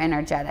 in their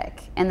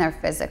energetic, in their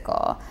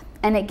physical.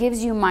 And it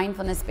gives you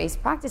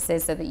mindfulness-based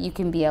practices so that you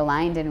can be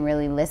aligned and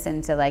really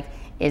listen to, like,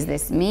 is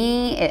this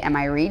me? Am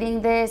I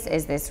reading this?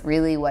 Is this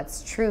really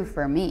what's true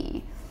for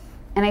me?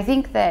 And I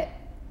think that,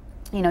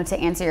 you know, to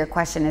answer your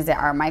question, is it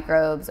our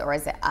microbes or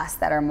is it us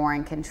that are more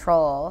in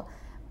control?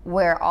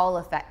 Where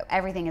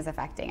everything is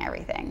affecting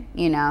everything,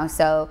 you know?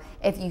 So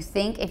if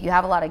you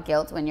have a lot of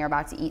guilt when you're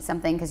about to eat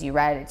something because you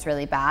read it's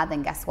really bad,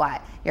 then guess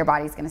what? Your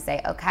body's gonna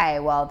say, okay,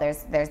 well,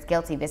 there's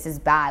guilty, this is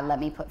bad, let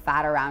me put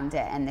fat around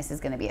it, and this is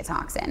gonna be a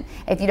toxin.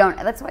 If you don't,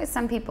 that's why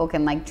some people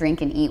can like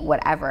drink and eat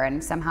whatever,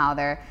 and somehow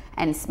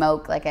and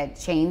smoke like a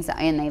chainsaw,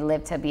 and they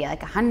live to be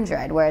like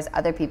 100, whereas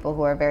other people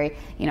who are very,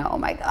 you know, oh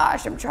my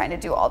gosh, I'm trying to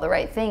do all the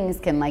right things,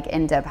 can like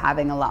end up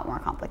having a lot more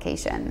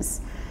complications.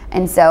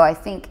 And so I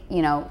think,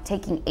 you know,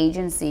 taking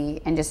agency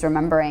and just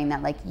remembering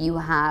that like you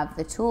have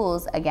the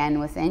tools again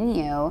within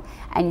you,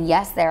 and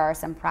yes, there are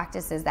some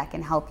practices that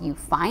can help you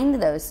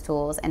find those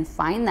tools and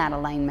find that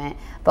alignment,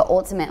 but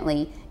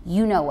ultimately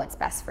you know what's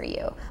best for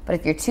you. But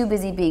if you're too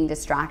busy being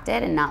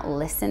distracted and not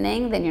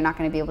listening, then you're not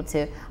going to be able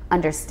to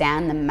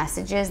understand the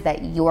messages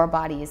that your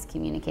body is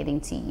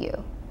communicating to you.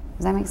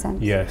 Does that make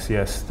sense?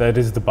 Yes. That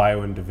is the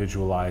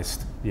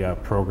bio-individualized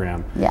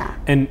program. Yeah.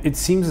 And it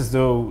seems as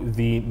though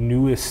the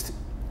newest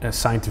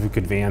scientific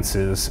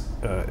advances,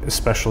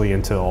 especially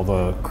into all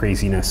the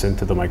craziness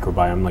into the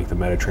microbiome, like the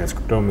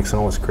metatranscriptomics and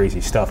all this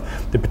crazy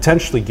stuff, that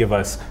potentially give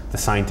us the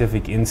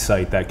scientific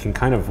insight that can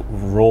kind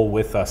of roll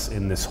with us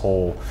in this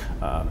whole,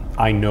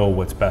 I know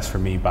what's best for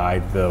me by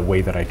the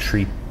way that I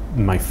treat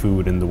my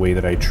food and the way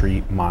that I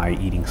treat my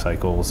eating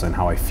cycles and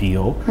how I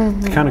feel,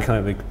 to kind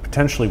of like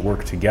potentially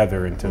work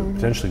together and to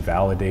potentially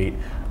validate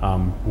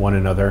one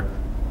another.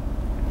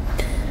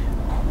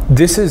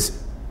 This is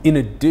in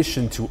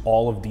addition to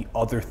all of the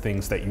other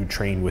things that you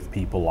train with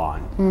people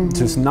on.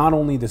 So it's not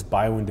only this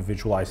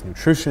bio-individualized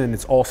nutrition,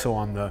 it's also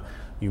on the,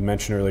 you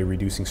mentioned earlier,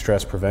 reducing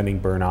stress, preventing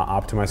burnout,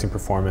 optimizing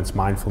performance,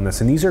 mindfulness,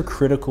 and these are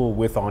critical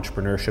with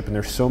entrepreneurship. And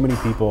there's so many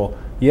people,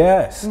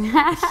 there's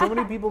so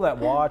many people that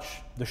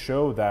watch the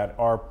show that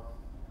are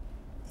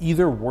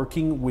either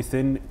working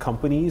within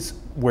companies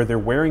where they're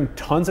wearing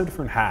tons of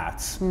different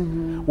hats,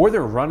 or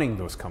they're running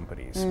those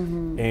companies,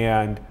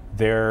 and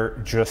they're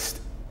just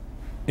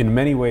in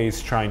many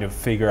ways trying to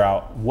figure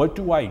out, what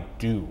do I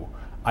do?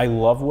 I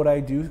love what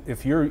I do.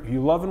 If you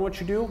loving what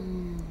you do,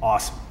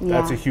 awesome.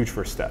 That's a huge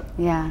first step.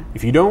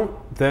 If you don't,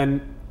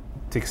 then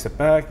take a step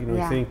back,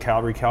 think,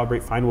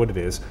 calibrate, find what it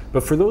is.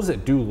 But for those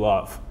that do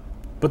love,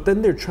 but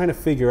then they're trying to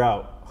figure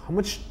out, how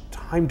much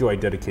time do I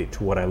dedicate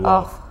to what I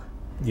love?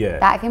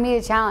 That can be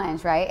a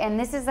challenge, right? And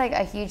this is like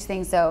a huge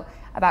thing. So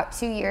about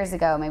 2 years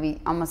ago, maybe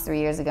almost 3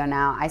 years ago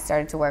now, I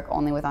started to work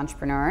only with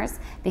entrepreneurs,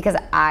 because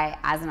I,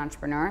 as an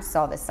entrepreneur,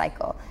 saw this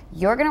cycle.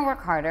 You're gonna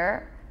work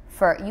harder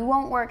you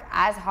won't work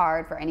as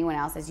hard for anyone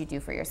else as you do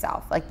for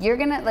yourself. Like you're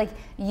gonna,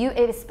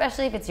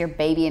 especially if it's your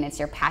baby and it's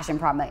your passion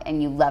project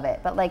and you love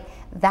it, but like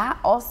that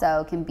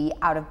also can be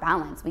out of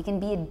balance. We can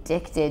be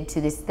addicted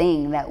to this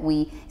thing that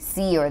we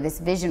see, or this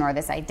vision, or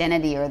this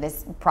identity, or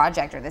this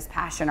project, or this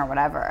passion, or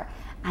whatever.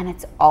 And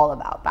it's all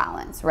about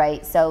balance,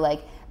 right? So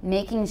like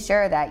making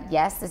sure that,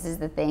 yes, this is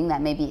the thing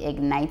that maybe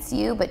ignites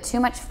you, but too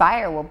much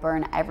fire will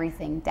burn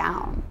everything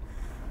down,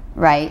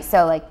 right?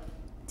 So like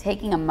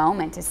taking a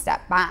moment to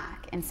step back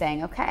and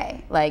saying,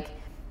 okay, like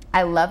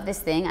I love this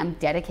thing, I'm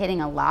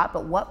dedicating a lot,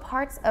 but what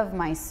parts of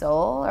my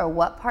soul, or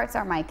what parts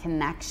are my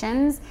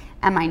connections,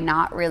 am I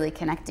not really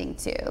connecting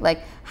to?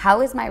 Like,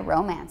 how is my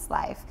romance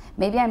life?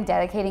 Maybe I'm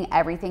dedicating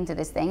everything to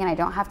this thing and I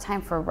don't have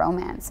time for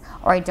romance,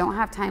 or I don't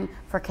have time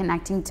for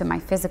connecting to my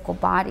physical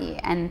body.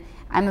 And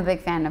I'm a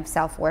big fan of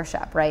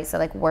self-worship, right? So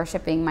like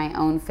worshiping my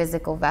own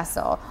physical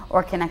vessel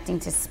or connecting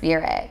to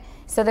spirit.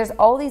 So there's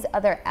all these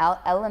other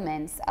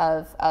elements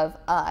of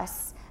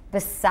us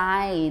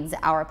besides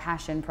our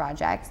passion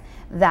project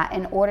that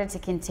in order to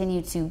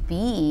continue to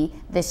be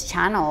this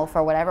channel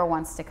for whatever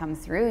wants to come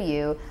through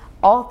you,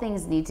 all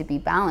things need to be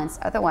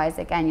balanced. Otherwise,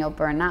 again, you'll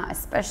burn out,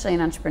 especially in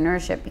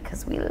entrepreneurship,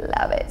 because we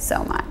love it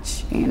so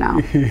much, you know?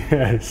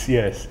 Yes,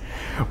 yes.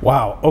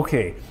 Wow,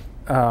 okay.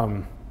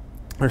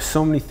 There's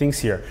so many things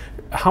here.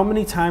 How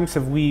many times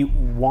have we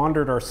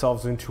wandered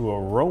ourselves into a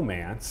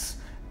romance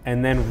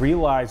and then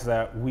realize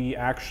that we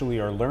actually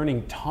are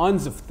learning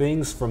tons of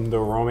things from the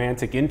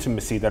romantic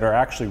intimacy that are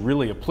actually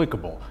really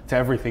applicable to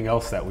everything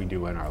else that we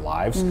do in our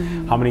lives?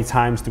 Mm-hmm. How many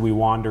times do we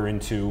wander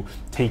into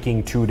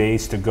taking 2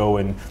 days to go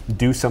and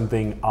do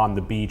something on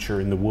the beach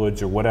or in the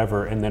woods or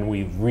whatever, and then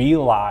we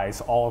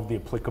realize all of the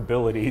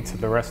applicability to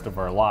the rest of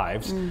our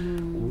lives,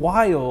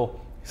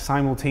 while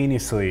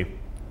simultaneously,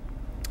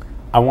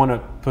 I want to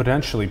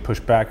potentially push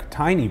back a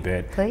tiny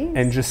bit. Please.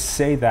 And just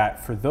say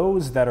that for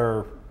those that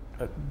are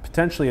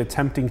potentially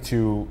attempting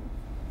to,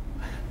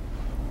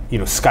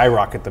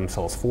 skyrocket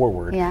themselves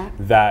forward,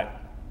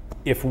 that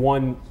if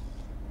one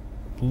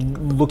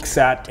looks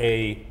at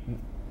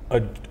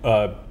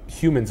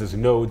humans as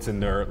nodes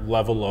and their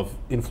level of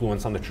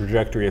influence on the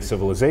trajectory of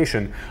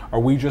civilization, are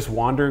we just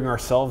wandering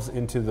ourselves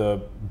into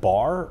the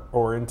bar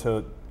or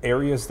into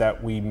areas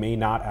that we may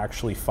not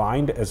actually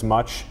find as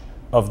much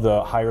of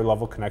the higher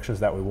level connections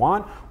that we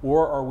want?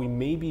 Or are we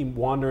maybe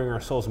wandering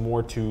ourselves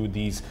more to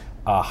these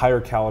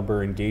higher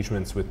caliber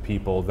engagements with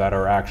people that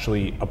are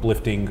actually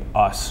uplifting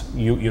us?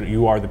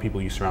 You are the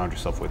people you surround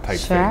yourself with type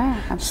thing. Sure,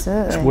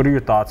 absolutely. So what are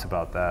your thoughts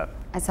about that?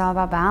 It's all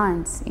about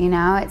balance,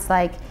 It's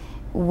like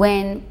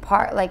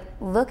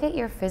look at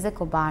your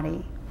physical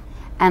body.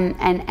 And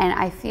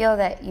I feel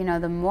that,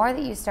 the more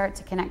that you start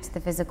to connect to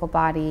the physical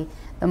body,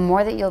 the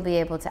more that you'll be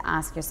able to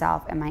ask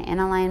yourself, am I in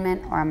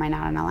alignment or am I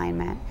not in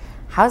alignment?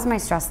 How's my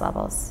stress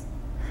levels?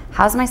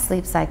 How's my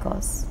sleep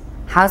cycles?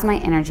 How's my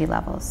energy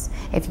levels?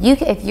 If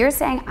you're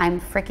saying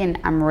I'm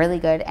really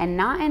good and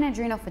not in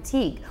adrenal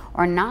fatigue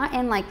or not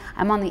in like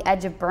I'm on the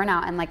edge of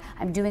burnout and like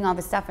I'm doing all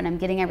this stuff and I'm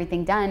getting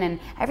everything done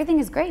and everything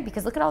is great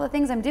because look at all the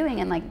things I'm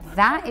doing, and like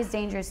that is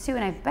dangerous too,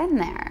 and I've been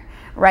there,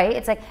 right?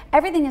 It's like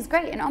everything is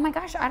great and oh my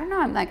gosh, I don't know,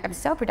 I'm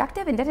so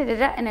productive and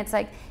da-da-da-da, and it's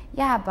like,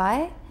 yeah,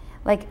 but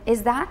like,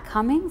 is that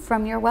coming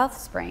from your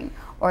wealth spring?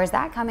 Or is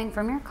that coming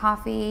from your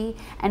coffee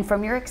and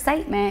from your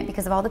excitement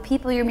because of all the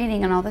people you're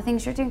meeting and all the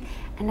things you're doing?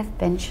 And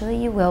eventually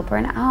you will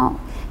burn out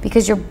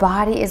because your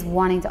body is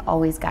wanting to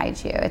always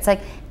guide you. It's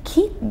like,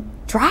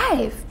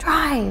 drive,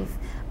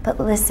 but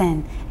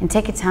listen and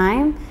take a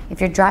time. If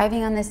you're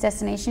driving on this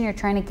destination, you're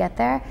trying to get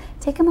there,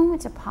 take a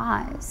moment to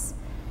pause.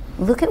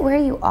 Look at where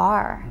you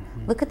are.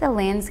 Look at the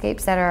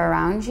landscapes that are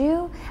around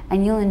you,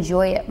 and you'll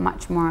enjoy it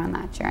much more on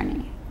that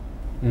journey.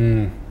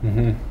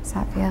 Does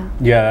that feel?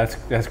 Yeah,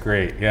 that's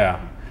great. Yeah.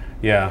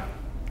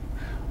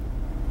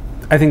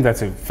 I think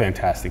that's a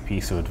fantastic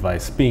piece of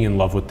advice. Being in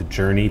love with the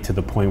journey to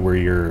the point where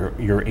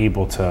you're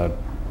able to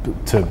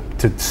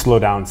slow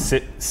down,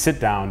 sit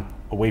down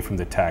away from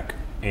the tech,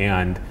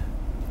 and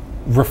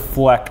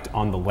reflect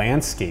on the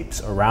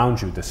landscapes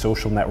around you, the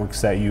social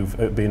networks that you've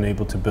been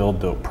able to build,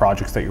 the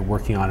projects that you're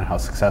working on, and how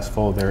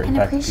successful they're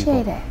impacting people.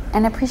 And appreciate it,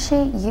 and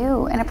appreciate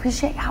you, and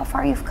appreciate how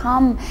far you've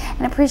come,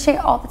 and appreciate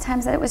all the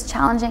times that it was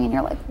challenging and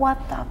you're like, what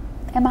the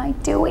am I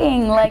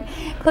doing? Like,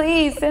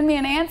 please send me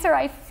an answer.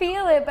 I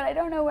feel it, but I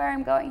don't know where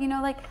I'm going.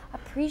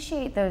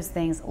 Appreciate those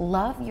things.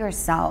 Love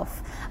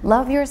yourself.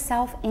 Love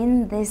yourself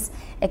in this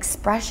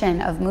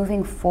expression of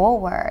moving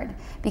forward.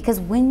 Because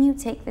when you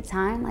take the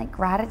time, like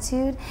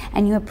gratitude,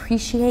 and you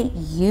appreciate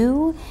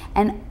you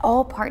and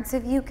all parts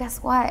of you,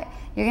 guess what?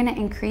 You're going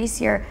to increase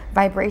your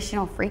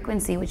vibrational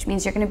frequency, which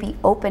means you're going to be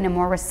open and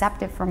more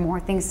receptive for more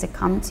things to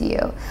come to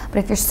you. But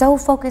if you're so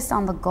focused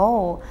on the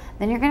goal,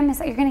 then you're going to miss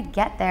out. You're going to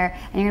get there,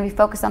 and you're going to be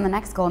focused on the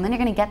next goal, and then you're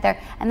going to get there.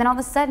 And then all of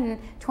a sudden,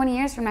 20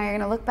 years from now, you're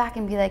going to look back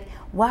and be like,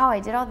 wow, I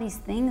did all these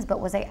things, but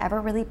was I ever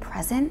really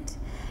present?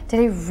 Did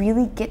I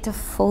really get to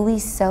fully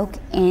soak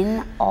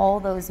in all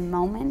those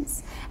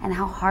moments and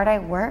how hard I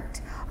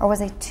worked? Or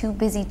was I too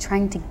busy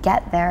trying to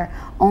get there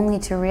only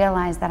to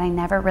realize that I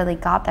never really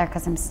got there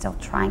because I'm still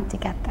trying to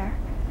get there?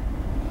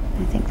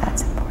 I think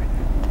that's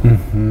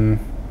important.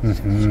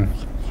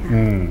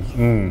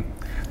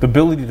 The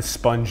ability to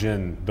sponge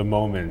in the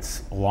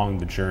moments along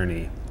the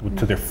journey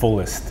to their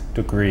fullest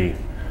degree.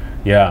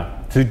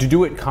 Yeah, to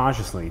do it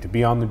consciously, to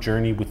be on the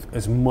journey with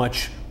as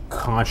much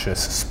conscious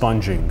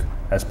sponging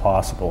as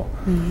possible.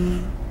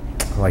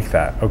 I like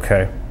that.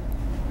 Okay.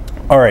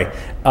 All right.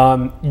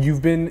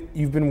 You've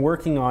been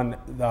working on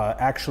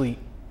actually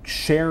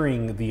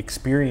sharing the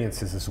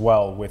experiences as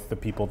well with the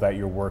people that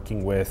you're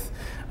working with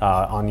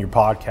on your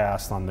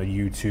podcast, on the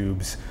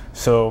YouTubes.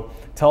 So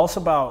tell us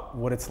about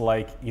what it's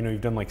like.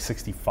 You've done like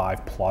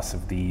 65 plus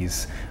of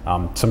these,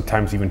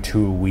 sometimes even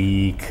 2 a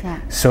week.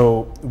 Yeah.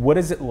 So what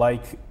is it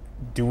like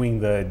doing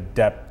the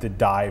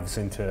dives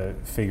into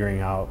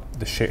figuring out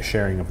the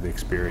sharing of the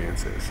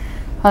experiences?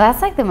 Well,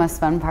 that's like the most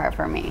fun part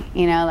for me.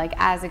 You know, like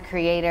as a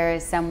creator,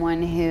 as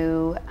someone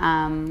who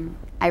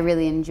I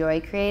really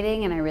enjoy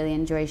creating and I really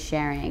enjoy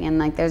sharing. And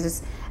like there's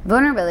this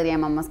vulnerability,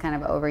 I'm almost kind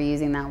of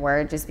overusing that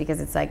word just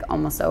because it's like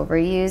almost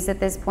overused at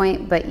this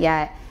point, but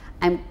yet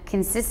I'm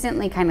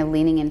consistently kind of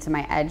leaning into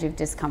my edge of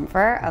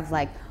discomfort of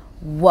like,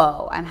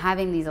 whoa, I'm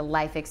having these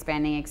life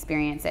expanding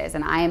experiences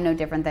and I am no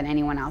different than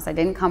anyone else. I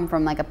didn't come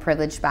from like a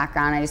privileged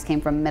background. I just came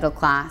from middle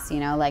class,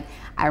 you know, like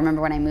I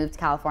remember when I moved to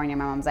California,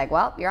 my mom was like,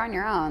 well, you're on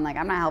your own. Like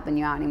I'm not helping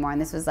you out anymore.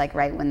 And this was like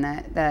right when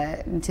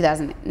the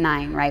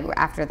 2009, right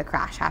after the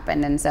crash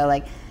happened. And so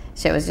like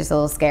shit was just a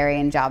little scary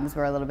and jobs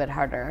were a little bit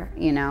harder,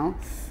 you know?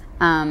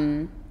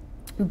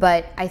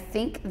 But I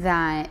think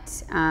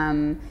that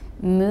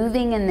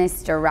moving in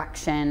this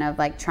direction of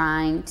like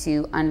trying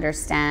to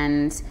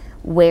understand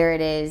where it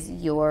is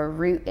your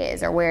route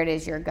is or where it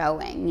is you're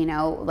going, you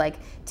know, like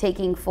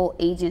taking full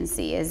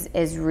agency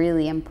is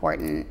really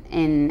important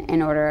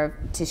in order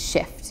to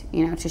shift,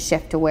 you know, to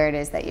shift to where it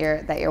is that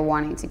you're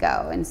wanting to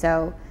go. And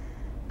so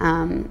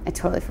I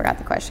totally forgot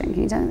the question.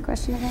 Can you tell me the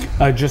question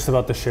again? Just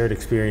about the shared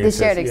experiences.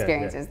 The shared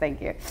experiences, thank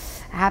you. It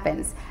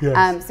happens.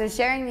 Yes. So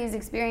sharing these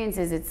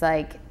experiences, it's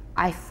like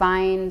I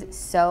find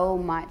so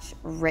much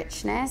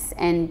richness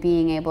in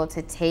being able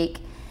to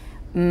take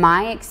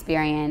my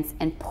experience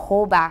and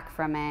pull back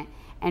from it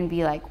and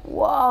be like,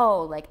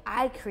 whoa, like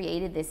I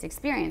created this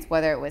experience,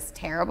 whether it was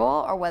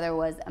terrible or whether it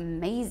was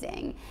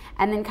amazing.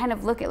 And then kind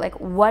of look at like,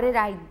 what did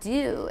I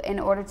do in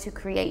order to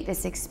create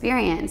this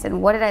experience?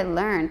 And what did I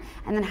learn?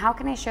 And then how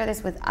can I share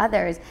this with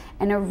others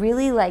in a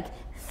really like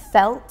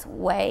felt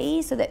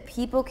way so that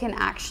people can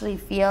actually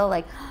feel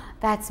like,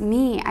 that's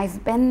me,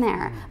 I've been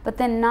there. But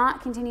then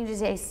not continue to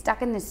stay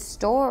stuck in this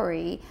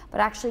story, but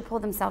actually pull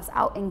themselves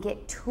out and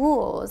get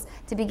tools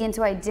to begin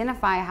to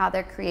identify how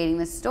they're creating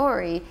the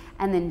story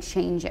and then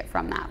change it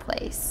from that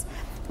place.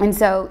 And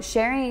so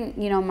sharing,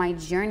 you know, my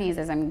journeys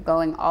as I'm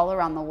going all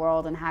around the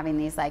world and having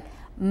these like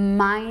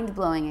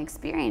mind-blowing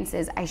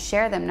experiences, I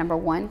share them, number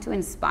one, to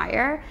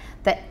inspire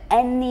that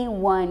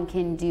anyone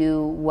can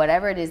do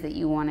whatever it is that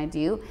you want to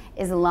do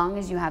as long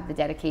as you have the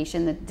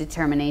dedication, the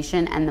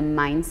determination, and the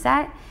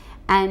mindset.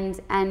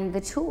 And the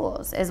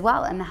tools as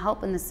well, and the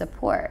help and the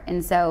support.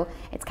 And so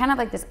it's kind of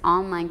like this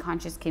online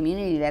conscious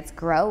community that's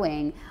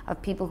growing of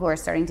people who are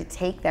starting to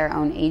take their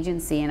own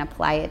agency and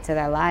apply it to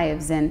their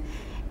lives. And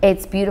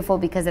it's beautiful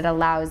because it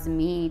allows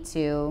me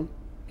to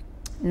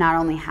not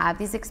only have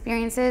these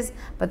experiences,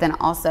 but then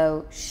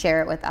also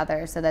share it with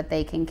others so that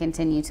they can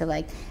continue to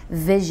like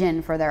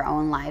vision for their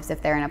own lives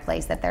if they're in a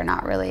place that they're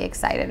not really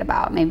excited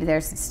about. Maybe they're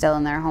still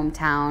in their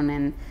hometown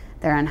and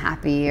they're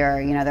unhappy, or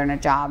you know, they're in a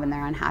job and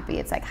they're unhappy.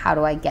 It's like, how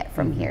do I get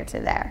from here to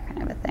there,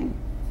 kind of a thing.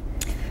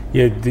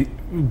 Yeah,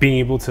 being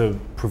able to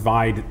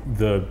provide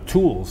the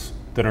tools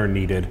that are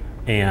needed,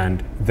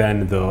 and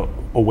then the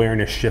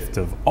awareness shift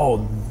of,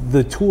 oh,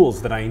 the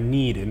tools that I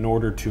need in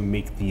order to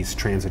make these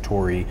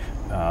transitory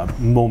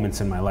moments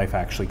in my life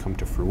actually come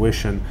to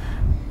fruition.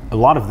 A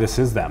lot of this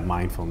is that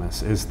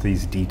mindfulness, is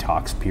these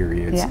detox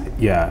periods.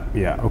 Yeah,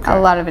 okay.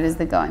 A lot of it is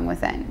the going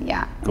within,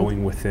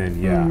 Going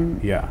within,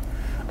 yeah.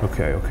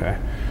 Okay.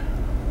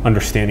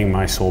 Understanding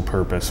my soul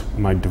purpose,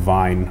 my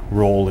divine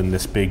role in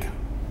this big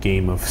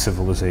game of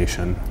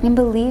civilization. And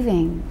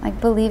believing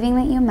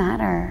that you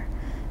matter.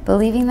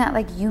 Believing that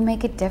like you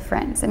make a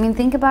difference. I mean,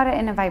 think about it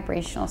in a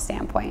vibrational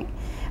standpoint.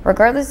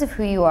 Regardless of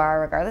who you are,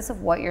 regardless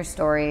of what your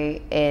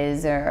story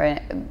is,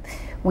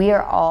 we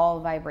are all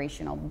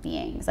vibrational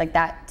beings. Like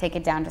that, take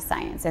it down to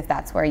science if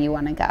that's where you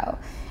want to go.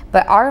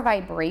 But our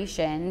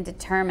vibration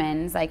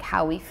determines like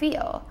how we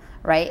feel.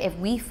 Right? If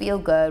we feel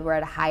good, we're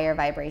at a higher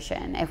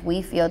vibration. If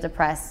we feel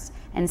depressed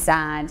and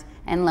sad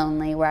and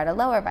lonely, we're at a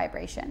lower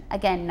vibration.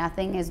 Again,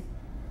 nothing is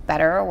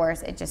better or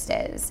worse, it just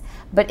is.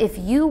 But if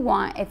you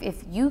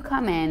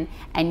come in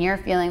and you're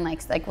feeling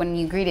like when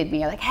you greeted me,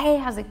 you're like, hey,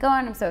 how's it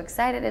going? I'm so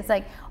excited. It's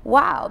like,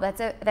 wow,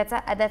 that's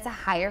a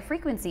higher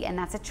frequency, and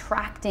that's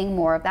attracting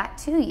more of that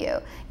to you.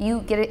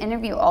 You get to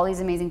interview all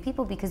these amazing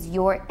people because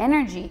your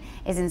energy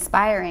is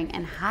inspiring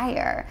and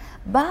higher.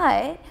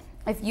 But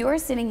if you're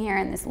sitting here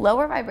in this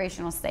lower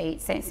vibrational state,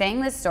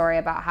 saying this story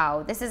about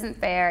how this isn't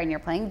fair and you're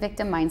playing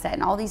victim mindset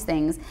and all these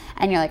things,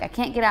 and you're like, I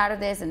can't get out of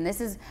this, and this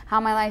is how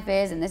my life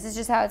is, and this is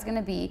just how it's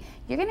gonna be,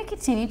 you're gonna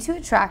continue to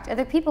attract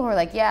other people who are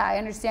like, yeah, I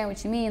understand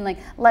what you mean, like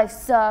life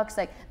sucks,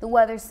 like the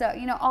weather sucks,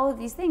 you know, all of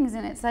these things.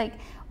 And it's like,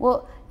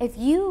 well, if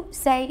you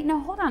say, no,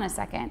 hold on a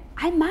second,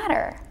 I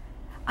matter.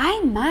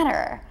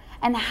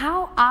 And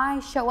how I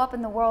show up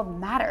in the world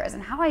matters,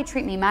 and how I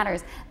treat me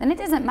matters, then it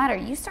doesn't matter.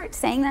 You start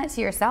saying that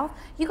to yourself.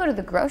 You go to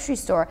the grocery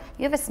store,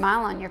 you have a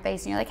smile on your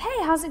face, and you're like,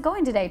 hey, how's it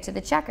going today, to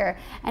the checker?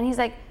 And he's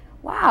like,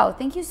 wow,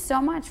 thank you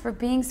so much for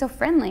being so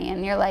friendly.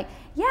 And you're like,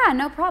 yeah,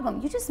 no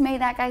problem. You just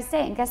made that guy's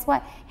day. And guess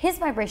what? His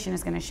vibration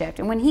is going to shift.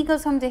 And when he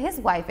goes home to his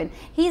wife and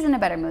he's in a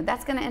better mood,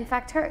 that's going to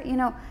infect her, you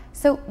know.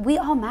 So we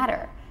all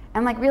matter.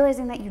 And like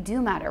realizing that you do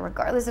matter,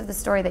 regardless of the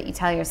story that you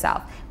tell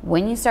yourself.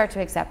 When you start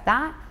to accept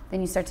that,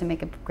 then you start to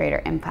make a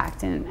greater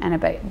impact and a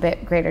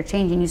bit greater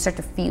change, and you start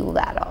to feel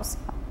that also.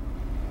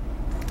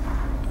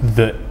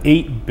 The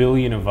 8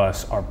 billion of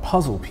us are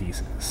puzzle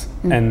pieces,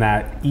 and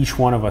that each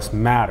one of us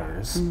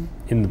matters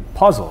in the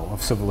puzzle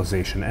of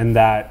civilization, and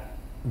that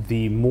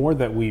the more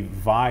that we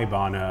vibe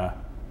on a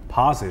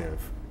positive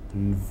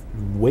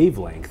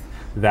wavelength,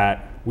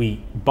 that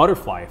we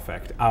butterfly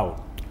effect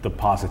out the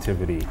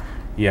positivity.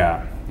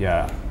 Yeah,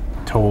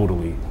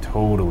 totally.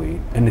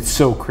 And it's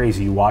so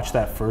crazy. You watch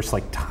that first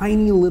like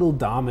tiny little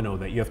domino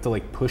that you have to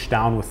like push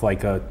down with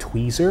like a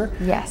tweezer.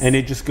 Yes. And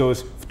it just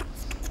goes.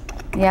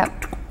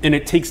 Yep. And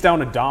it takes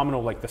down a domino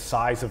like the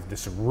size of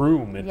this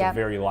room at Yep. the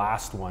very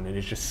last one, and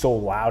it's just so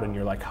loud, and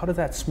you're like, how did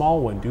that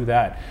small one do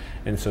that?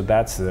 And so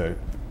that's the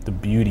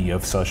beauty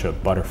of such a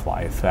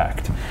butterfly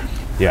effect.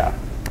 Yeah.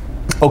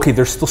 Okay,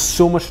 there's still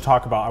so much to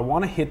talk about. I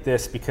want to hit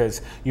this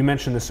because you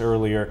mentioned this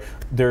earlier.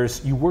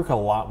 You work a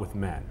lot with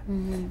men,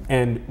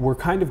 and we're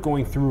kind of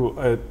going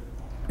through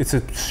it's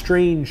a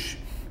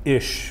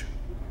strange-ish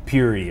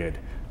period.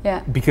 Yeah.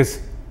 Because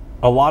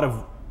a lot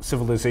of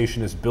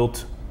civilization is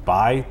built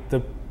by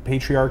the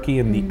patriarchy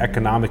and the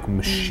economic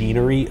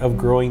machinery of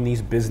growing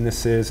these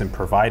businesses and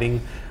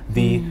providing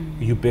the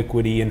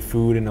ubiquity and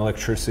food and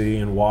electricity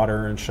and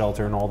water and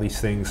shelter and all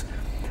these things,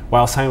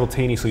 while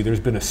simultaneously there's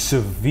been a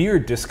severe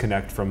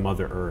disconnect from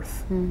Mother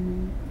Earth.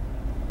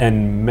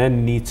 And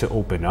men need to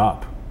open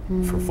up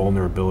for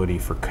vulnerability,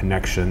 for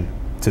connection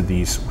to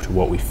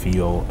what we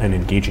feel, and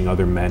engaging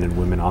other men and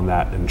women on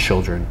that, and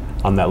children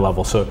on that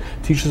level. So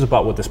teach us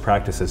about what this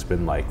practice has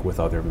been like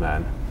with other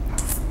men.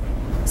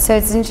 So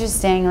it's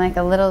interesting, like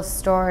a little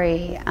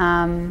story.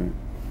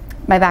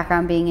 My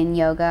background being in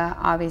yoga,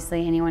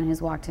 obviously anyone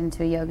who's walked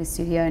into a yoga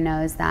studio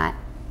knows that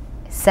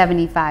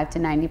 75 to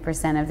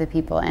 90% of the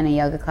people in a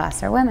yoga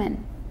class are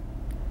women.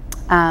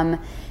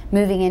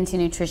 Moving into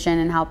nutrition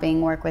and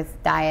helping work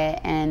with diet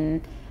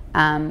and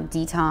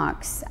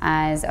detox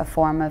as a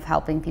form of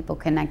helping people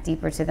connect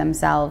deeper to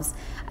themselves,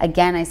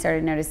 again, I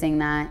started noticing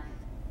that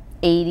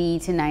 80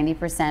 to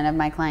 90% of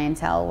my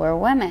clientele were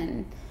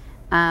women.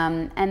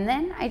 And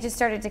then I just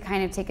started to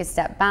kind of take a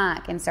step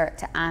back and start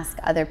to ask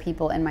other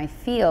people in my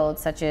field,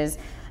 such as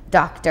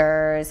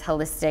doctors,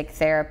 holistic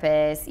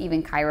therapists,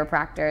 even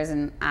chiropractors,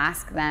 and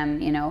ask them,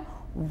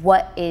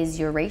 what is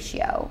your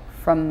ratio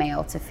from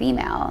male to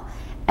female?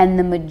 And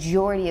the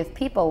majority of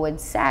people would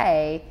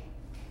say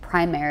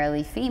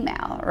primarily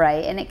female,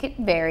 right? And it could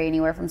vary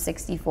anywhere from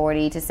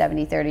 60-40 to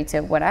 70-30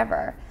 to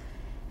whatever.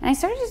 And I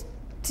started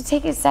to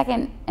take a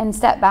second and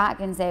step back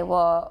and say,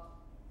 well,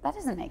 that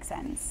doesn't make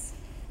sense.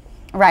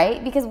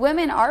 Right? Because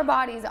women, our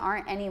bodies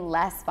aren't any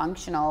less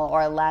functional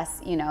or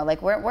less,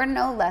 we're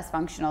no less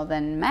functional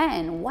than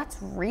men. What's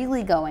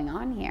really going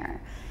on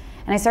here?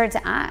 And I started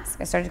to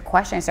ask. I started to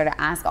question. I started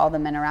to ask all the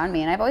men around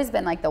me. And I've always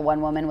been like the one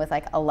woman with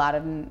like a lot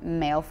of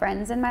male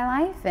friends in my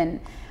life.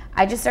 And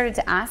I just started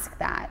to ask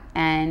that.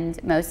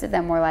 And most of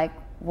them were like,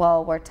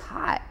 well, we're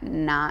taught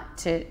not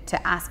to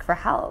ask for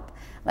help.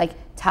 Like,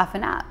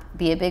 toughen up,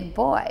 be a big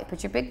boy,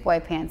 put your big boy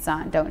pants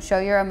on, don't show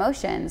your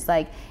emotions,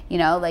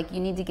 you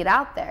need to get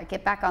out there,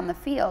 get back on the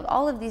field,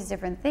 all of these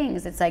different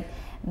things. It's like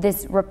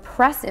this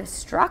repressive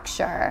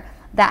structure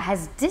that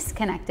has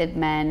disconnected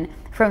men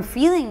from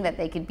feeling that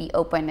they could be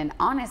open and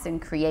honest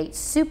and create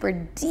super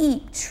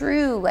deep,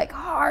 true, like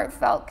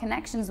heartfelt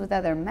connections with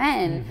other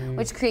men,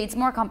 which creates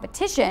more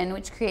competition,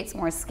 which creates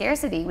more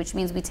scarcity, which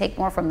means we take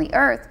more from the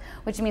earth,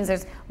 which means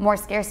there's more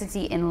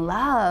scarcity in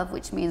love,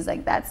 which means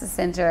like that's the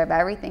center of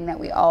everything that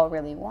we all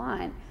really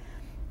want.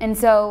 And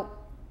so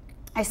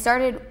I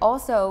started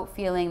also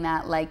feeling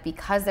that like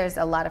because there's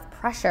a lot of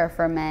pressure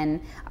for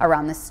men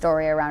around this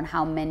story around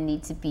how men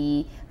need to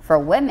be for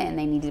women,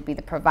 they need to be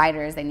the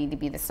providers, they need to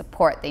be the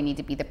support, they need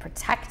to be the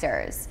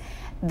protectors,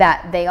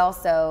 that they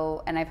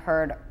also, and I've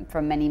heard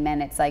from many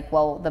men, it's like,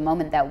 well, the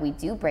moment that we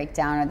do break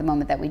down or the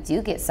moment that we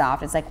do get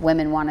soft, it's like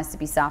women want us to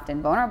be soft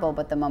and vulnerable,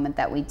 but the moment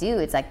that we do,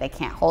 it's like they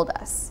can't hold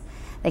us.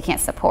 They can't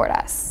support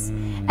us.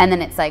 And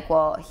then it's like,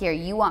 well, here,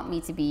 you want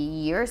me to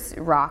be your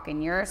rock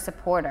and your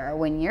supporter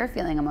when you're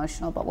feeling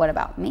emotional, but what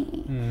about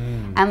me?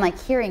 And like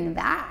hearing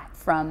that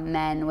from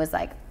men was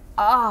like,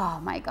 oh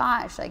my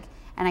gosh, like,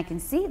 and I can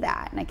see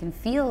that and I can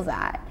feel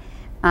that.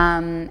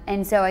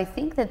 And so I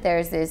think that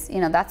there's this,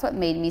 that's what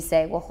made me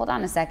say, well, hold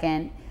on a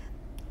second.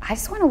 I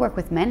just want to work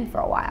with men for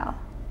a while.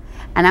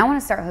 And I want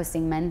to start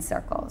hosting men's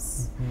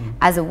circles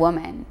as a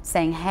woman,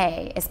 saying,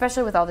 hey,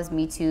 especially with all this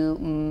Me Too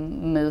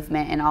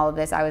movement and all of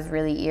this, I was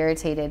really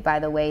irritated by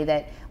the way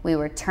that we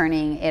were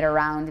turning it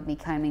around and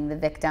becoming the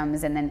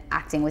victims and then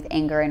acting with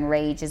anger and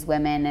rage as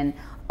women and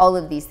all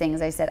of these things.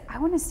 I said, I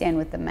want to stand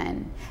with the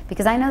men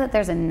because I know that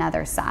there's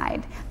another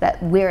side that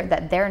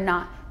they're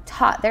not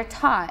taught. They're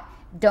taught,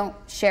 don't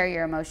share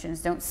your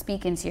emotions, don't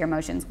speak into your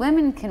emotions.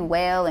 Women can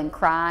wail and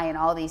cry and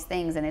all these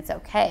things and it's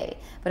okay.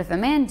 But if a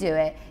man do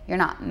it, you're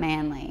not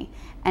manly.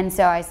 And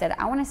so I said,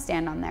 I want to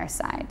stand on their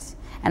side.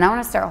 And I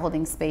want to start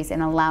holding space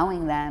and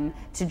allowing them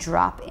to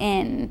drop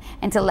in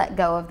and to let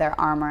go of their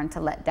armor and to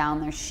let down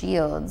their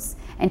shields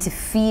and to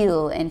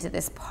feel into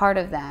this part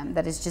of them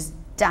that is just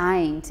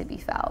dying to be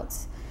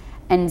felt.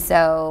 And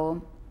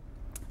so,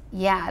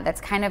 yeah,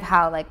 that's kind of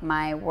how like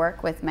my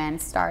work with men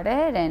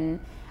started. And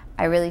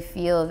I really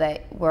feel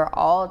that we're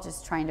all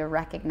just trying to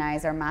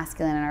recognize our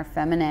masculine and our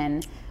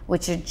feminine,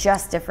 which are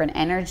just different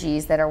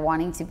energies that are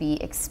wanting to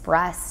be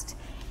expressed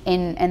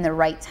in the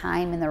right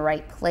time, in the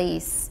right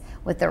place,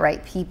 with the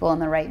right people in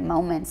the right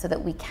moment, so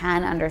that we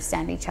can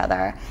understand each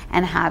other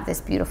and have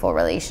this beautiful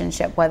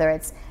relationship, whether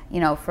it's, you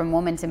know, from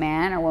woman to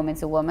man or woman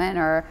to woman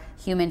or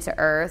human to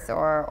earth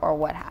or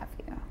what have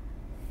you.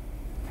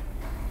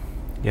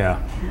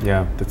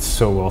 Yeah, that's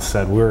so well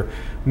said.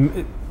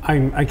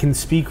 I can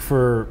speak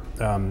for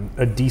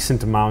a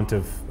decent amount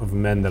of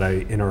men that I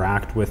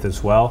interact with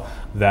as well,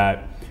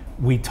 that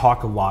we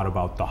talk a lot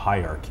about the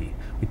hierarchy.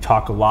 We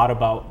talk a lot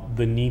about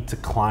the need to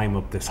climb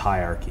up this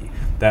hierarchy,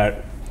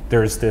 that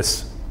there's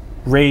this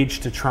rage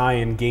to try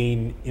and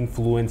gain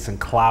influence and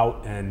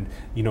clout and,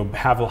 you know,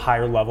 have a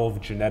higher level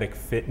of genetic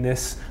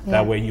fitness.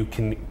 That way you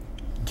can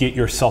get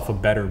yourself a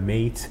better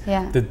mate.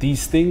 That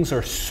these things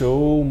are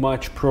so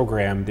much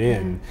programmed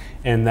in,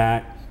 and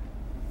that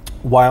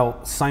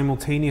while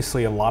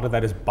simultaneously a lot of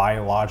that is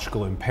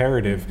biological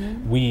imperative,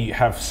 we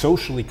have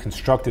socially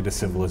constructed a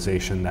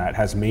civilization that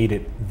has made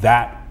it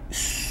that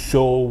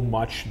so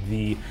much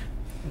the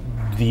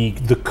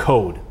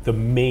code, the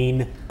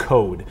main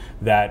code,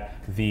 that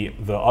the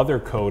other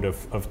code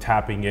of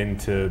tapping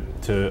into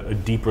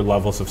deeper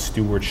levels of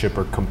stewardship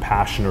or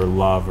compassion or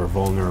love or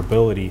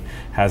vulnerability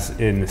has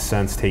in a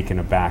sense taken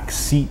a back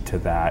seat to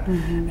that.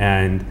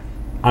 And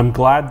I'm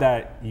glad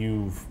that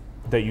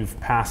you've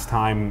passed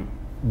time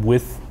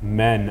with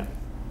men,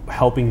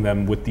 helping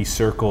them with these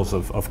circles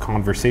of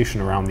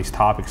conversation around these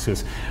topics,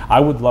 because I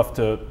would love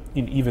to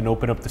even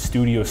open up the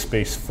studio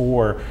space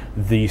for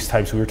these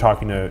types. We were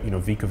talking to, you know,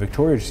 Vika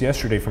Victoria just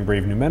yesterday from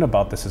Brave New Men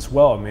about this as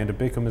well, Amanda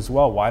Biccum as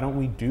well. Why don't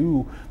we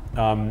do,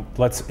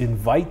 let's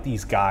invite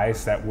these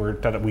guys that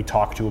we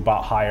talk to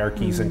about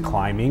hierarchies and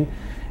climbing,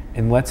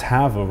 and let's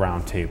have a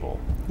round table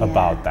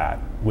about that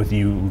with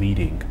you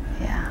leading.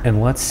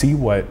 And let's see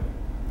what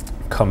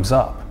comes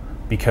up,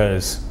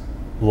 because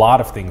a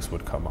lot of things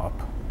would come up,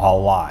 a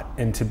lot.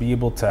 And to be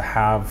able to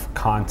have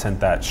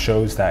content that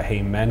shows that,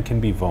 hey, men can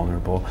be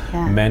vulnerable,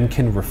 men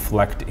can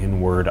reflect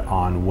inward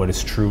on what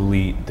is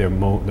truly their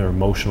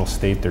emotional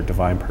state, their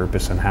divine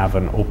purpose, and have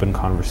an open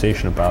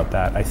conversation about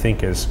that, I think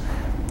that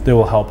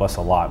will help us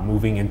a lot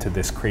moving into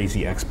this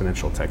crazy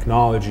exponential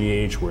technology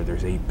age where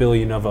there's 8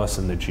 billion of us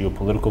and the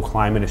geopolitical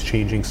climate is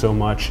changing so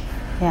much.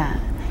 And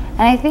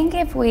I think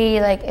if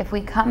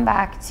we come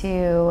back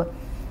to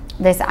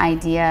this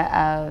idea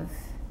of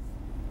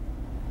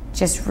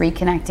just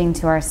reconnecting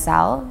to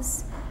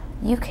ourselves,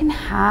 you can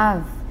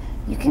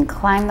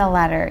climb the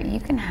ladder, you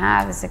can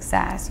have the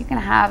success, you can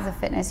have the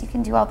fitness, you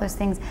can do all those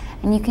things,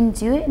 and you can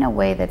do it in a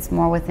way that's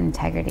more with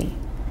integrity,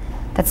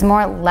 that's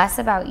less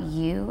about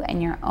you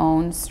and your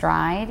own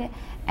stride,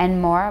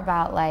 and more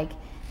about like,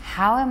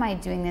 how am I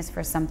doing this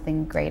for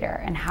something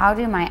greater, and how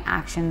do my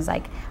actions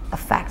like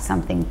affect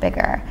something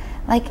bigger?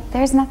 Like,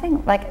 there's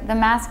nothing like the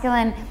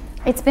masculine.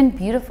 It's been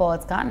beautiful.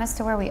 It's gotten us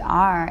to where we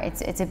are.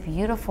 It's a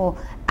beautiful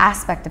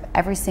aspect of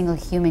every single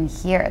human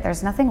here.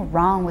 There's nothing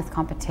wrong with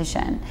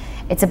competition.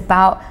 It's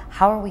about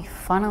how are we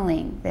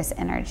funneling this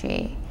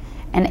energy,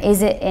 and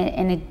is it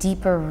in a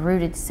deeper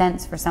rooted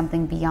sense for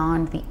something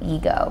beyond the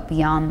ego,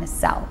 beyond the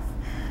self,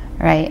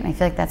 right? And I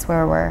feel like that's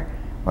where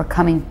we're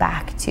coming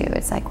back to.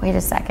 It's like, wait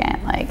a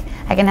second, like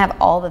I can have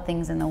all the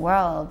things in the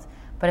world,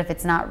 but if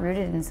it's not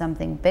rooted in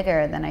something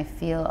bigger, then I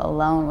feel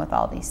alone with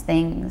all these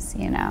things,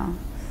 you know?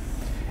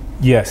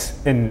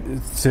 Yes, and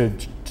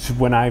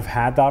when I've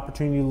had the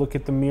opportunity to look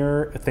at the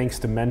mirror, thanks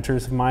to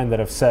mentors of mine that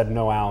have said,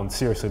 no, Alan,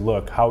 seriously,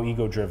 look, how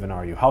ego-driven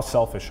are you? How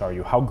selfish are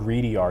you? How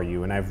greedy are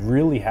you? And I've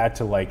really had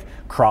to like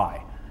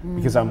cry,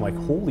 because I'm like,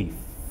 holy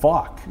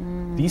fuck,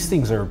 these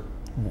things are,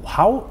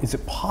 how is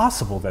it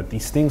possible that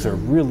these things are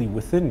really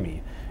within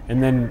me?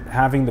 And then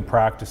having the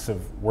practice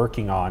of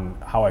working on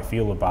how I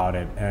feel about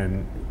it,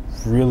 and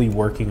really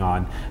working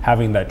on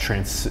having that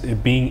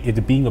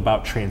being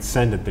about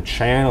transcendent, the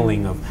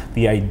channeling of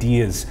the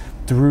ideas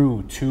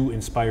through to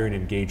inspire and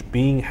engage,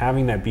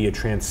 having that be a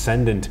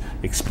transcendent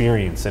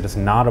experience, that it's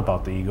not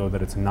about the ego,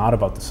 that it's not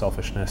about the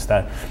selfishness,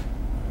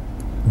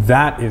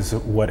 that is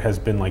what has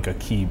been like a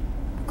key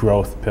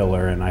growth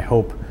pillar. And I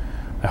hope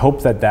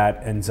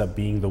that ends up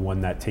being the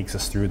one that takes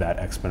us through that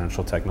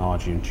exponential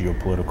technology and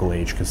geopolitical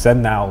age, because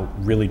then that'll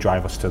really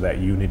drive us to that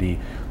unity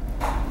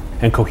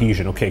and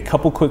cohesion. Okay, a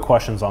couple quick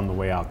questions on the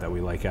way out that we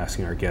like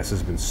asking our guests.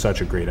 This has been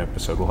such a great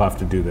episode. We'll have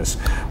to do this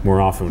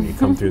more often when you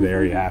come through the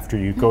area after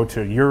you go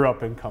to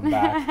Europe and come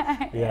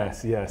back.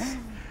 Yes.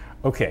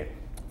 Okay,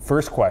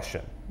 first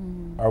question.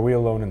 Are we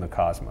alone in the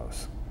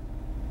cosmos?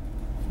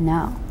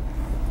 No.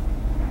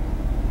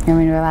 You want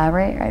me to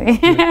elaborate?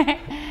 Ready?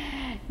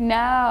 No,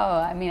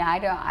 I mean, I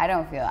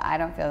don't feel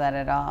that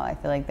at all. I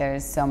feel like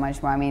there's so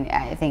much more. I mean,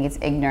 I think it's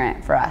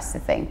ignorant for us to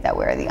think that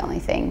we're the only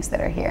things that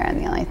are here and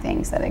the only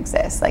things that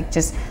exist. Like,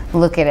 just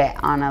look at it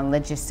on a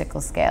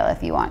logistical scale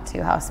if you want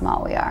to, how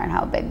small we are and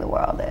how big the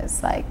world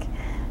is. Like,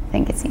 I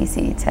think it's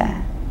easy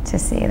to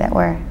see that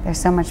there's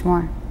so much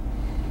more.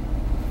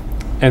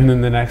 And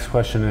then the next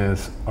question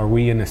is, are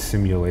we in a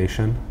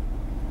simulation?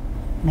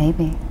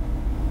 Maybe.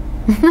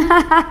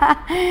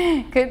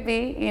 Could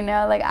be, you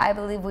know, like I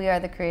believe we are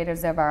the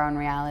creators of our own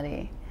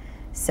reality.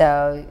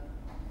 So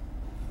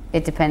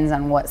it depends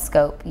on what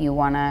scope you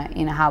want to,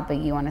 you know, how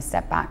big you want to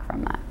step back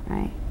from that,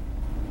 right?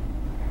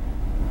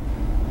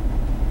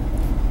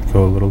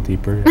 Go a little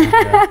deeper.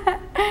 Yeah.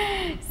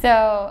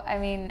 So, I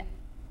mean,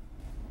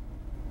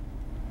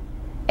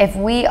 if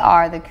we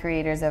are the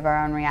creators of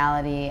our own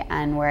reality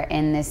and we're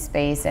in this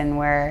space and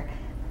we're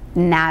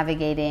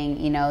navigating,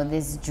 you know,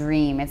 this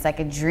dream, it's like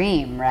a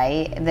dream,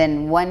 right?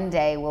 Then one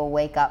day we'll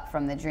wake up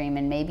from the dream,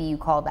 and maybe you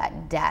call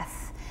that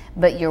death,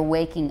 but you're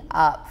waking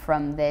up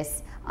from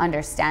this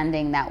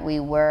understanding that we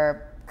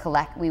were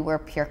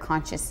pure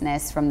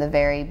consciousness from the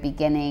very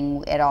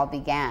beginning. It all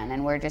began,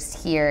 and we're just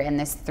here in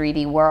this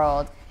 3D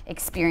world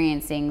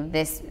experiencing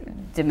this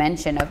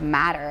dimension of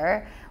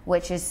matter,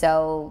 which is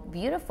so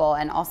beautiful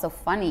and also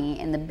funny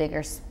in the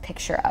bigger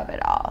picture of it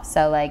all.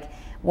 So like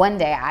one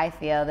day I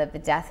feel that the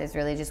death is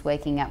really just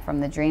waking up from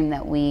the dream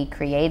that we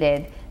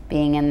created,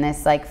 being in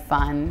this like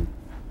fun,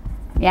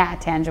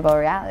 tangible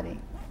reality.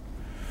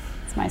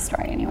 It's my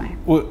story anyway.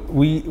 Well,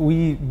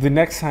 we the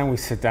next time we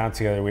sit down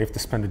together, we have to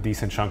spend a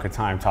decent chunk of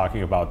time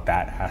talking about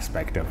that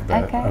aspect of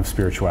of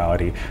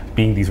spirituality,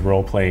 being these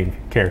role-playing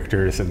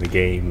characters in the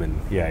game, and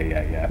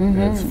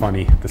It's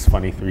funny, this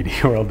funny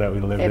 3D world that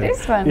we live in. It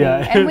is funny. Yeah,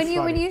 and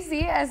when you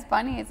see it as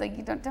funny, it's like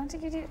you don't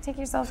take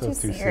yourself too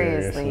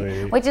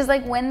seriously. Which is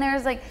like when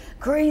there's like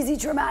crazy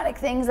traumatic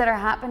things that are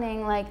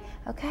happening, like,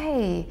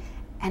 okay,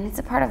 and it's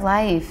a part of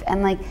life,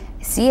 and like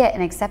see it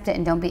and accept it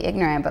and don't be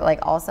ignorant, but like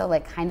also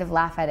like kind of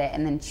laugh at it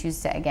and then choose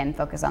to again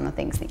focus on the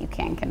things that you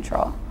can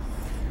control.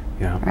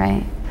 Yeah.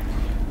 Right?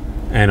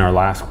 And our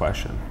last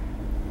question,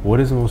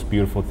 what is the most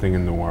beautiful thing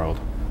in the world?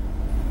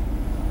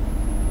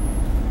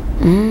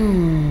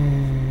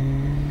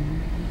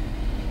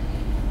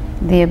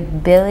 The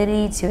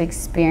ability to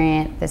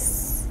experience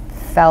this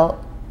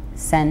felt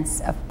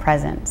sense of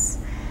presence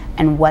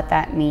and what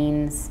that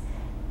means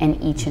in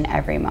each and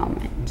every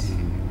moment.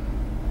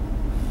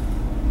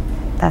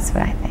 That's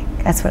what I think.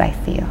 That's what I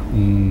feel.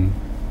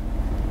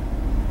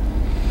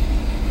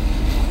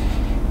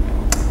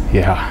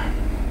 Yeah.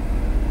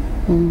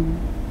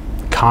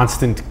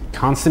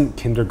 Constant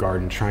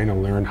kindergarten, trying to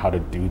learn how to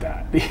do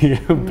that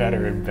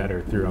better and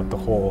better throughout the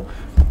whole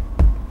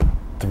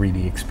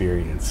 3D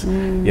experience.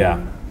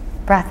 Yeah.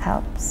 Breath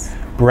helps.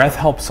 Breath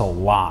helps a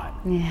lot.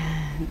 Yeah.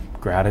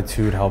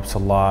 Gratitude helps a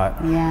lot.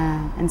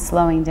 Yeah, and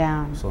slowing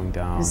down. Slowing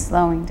down. Just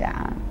slowing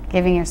down.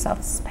 Giving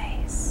yourself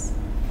space.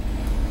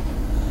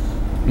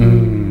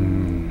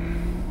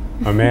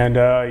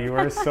 Amanda, you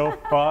are so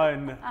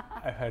fun.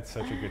 I've had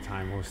such a good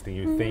time hosting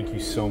you. Thank you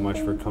so much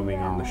for coming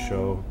on the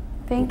show.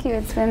 Thank you.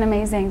 It's been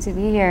amazing to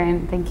be here,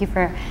 and thank you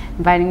for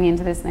inviting me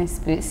into this nice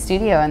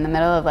studio in the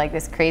middle of like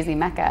this crazy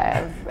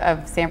mecca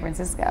of San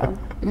Francisco.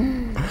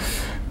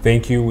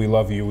 Thank you. We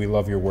love you. We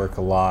love your work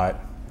a lot.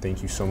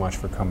 Thank you so much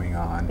for coming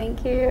on.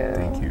 Thank you.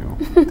 Thank you.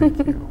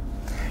 Thank you.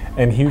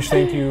 And huge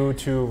thank you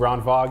to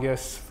Ron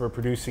Vargas for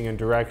producing and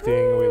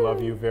directing. We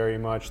love you very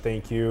much.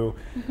 Thank you.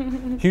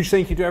 Huge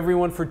thank you to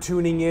everyone for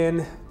tuning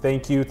in.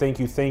 Thank you,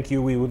 thank you, thank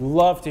you. We would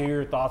love to hear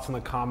your thoughts in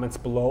the comments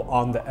below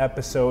on the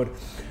episode.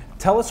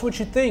 Tell us what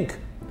you think.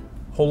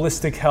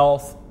 Holistic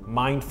health,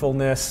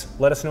 mindfulness.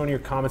 Let us know in your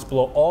comments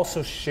below.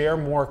 Also share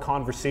more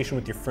conversation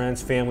with your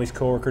friends, families,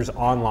 coworkers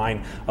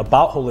online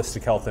about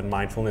holistic health and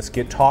mindfulness.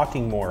 Get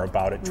talking more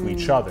about it to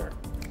each other.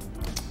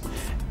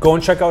 Go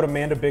and check out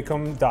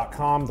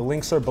amandabiccum.com. The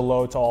links are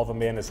below to all of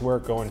Amanda's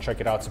work. Go and check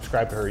it out.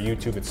 Subscribe to her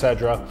YouTube,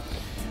 etc.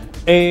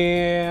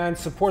 And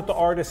support the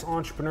artists,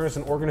 entrepreneurs,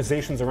 and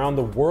organizations around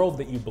the world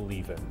that you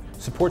believe in.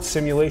 Support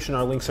Simulation.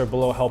 Our links are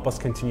below. Help us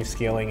continue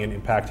scaling and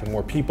impacting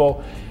more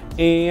people.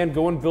 And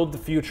go and build the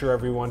future,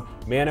 everyone.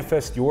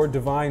 Manifest your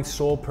divine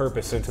soul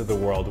purpose into the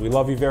world. We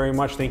love you very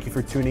much. Thank you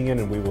for tuning in,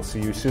 and we will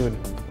see you soon.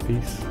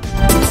 Peace.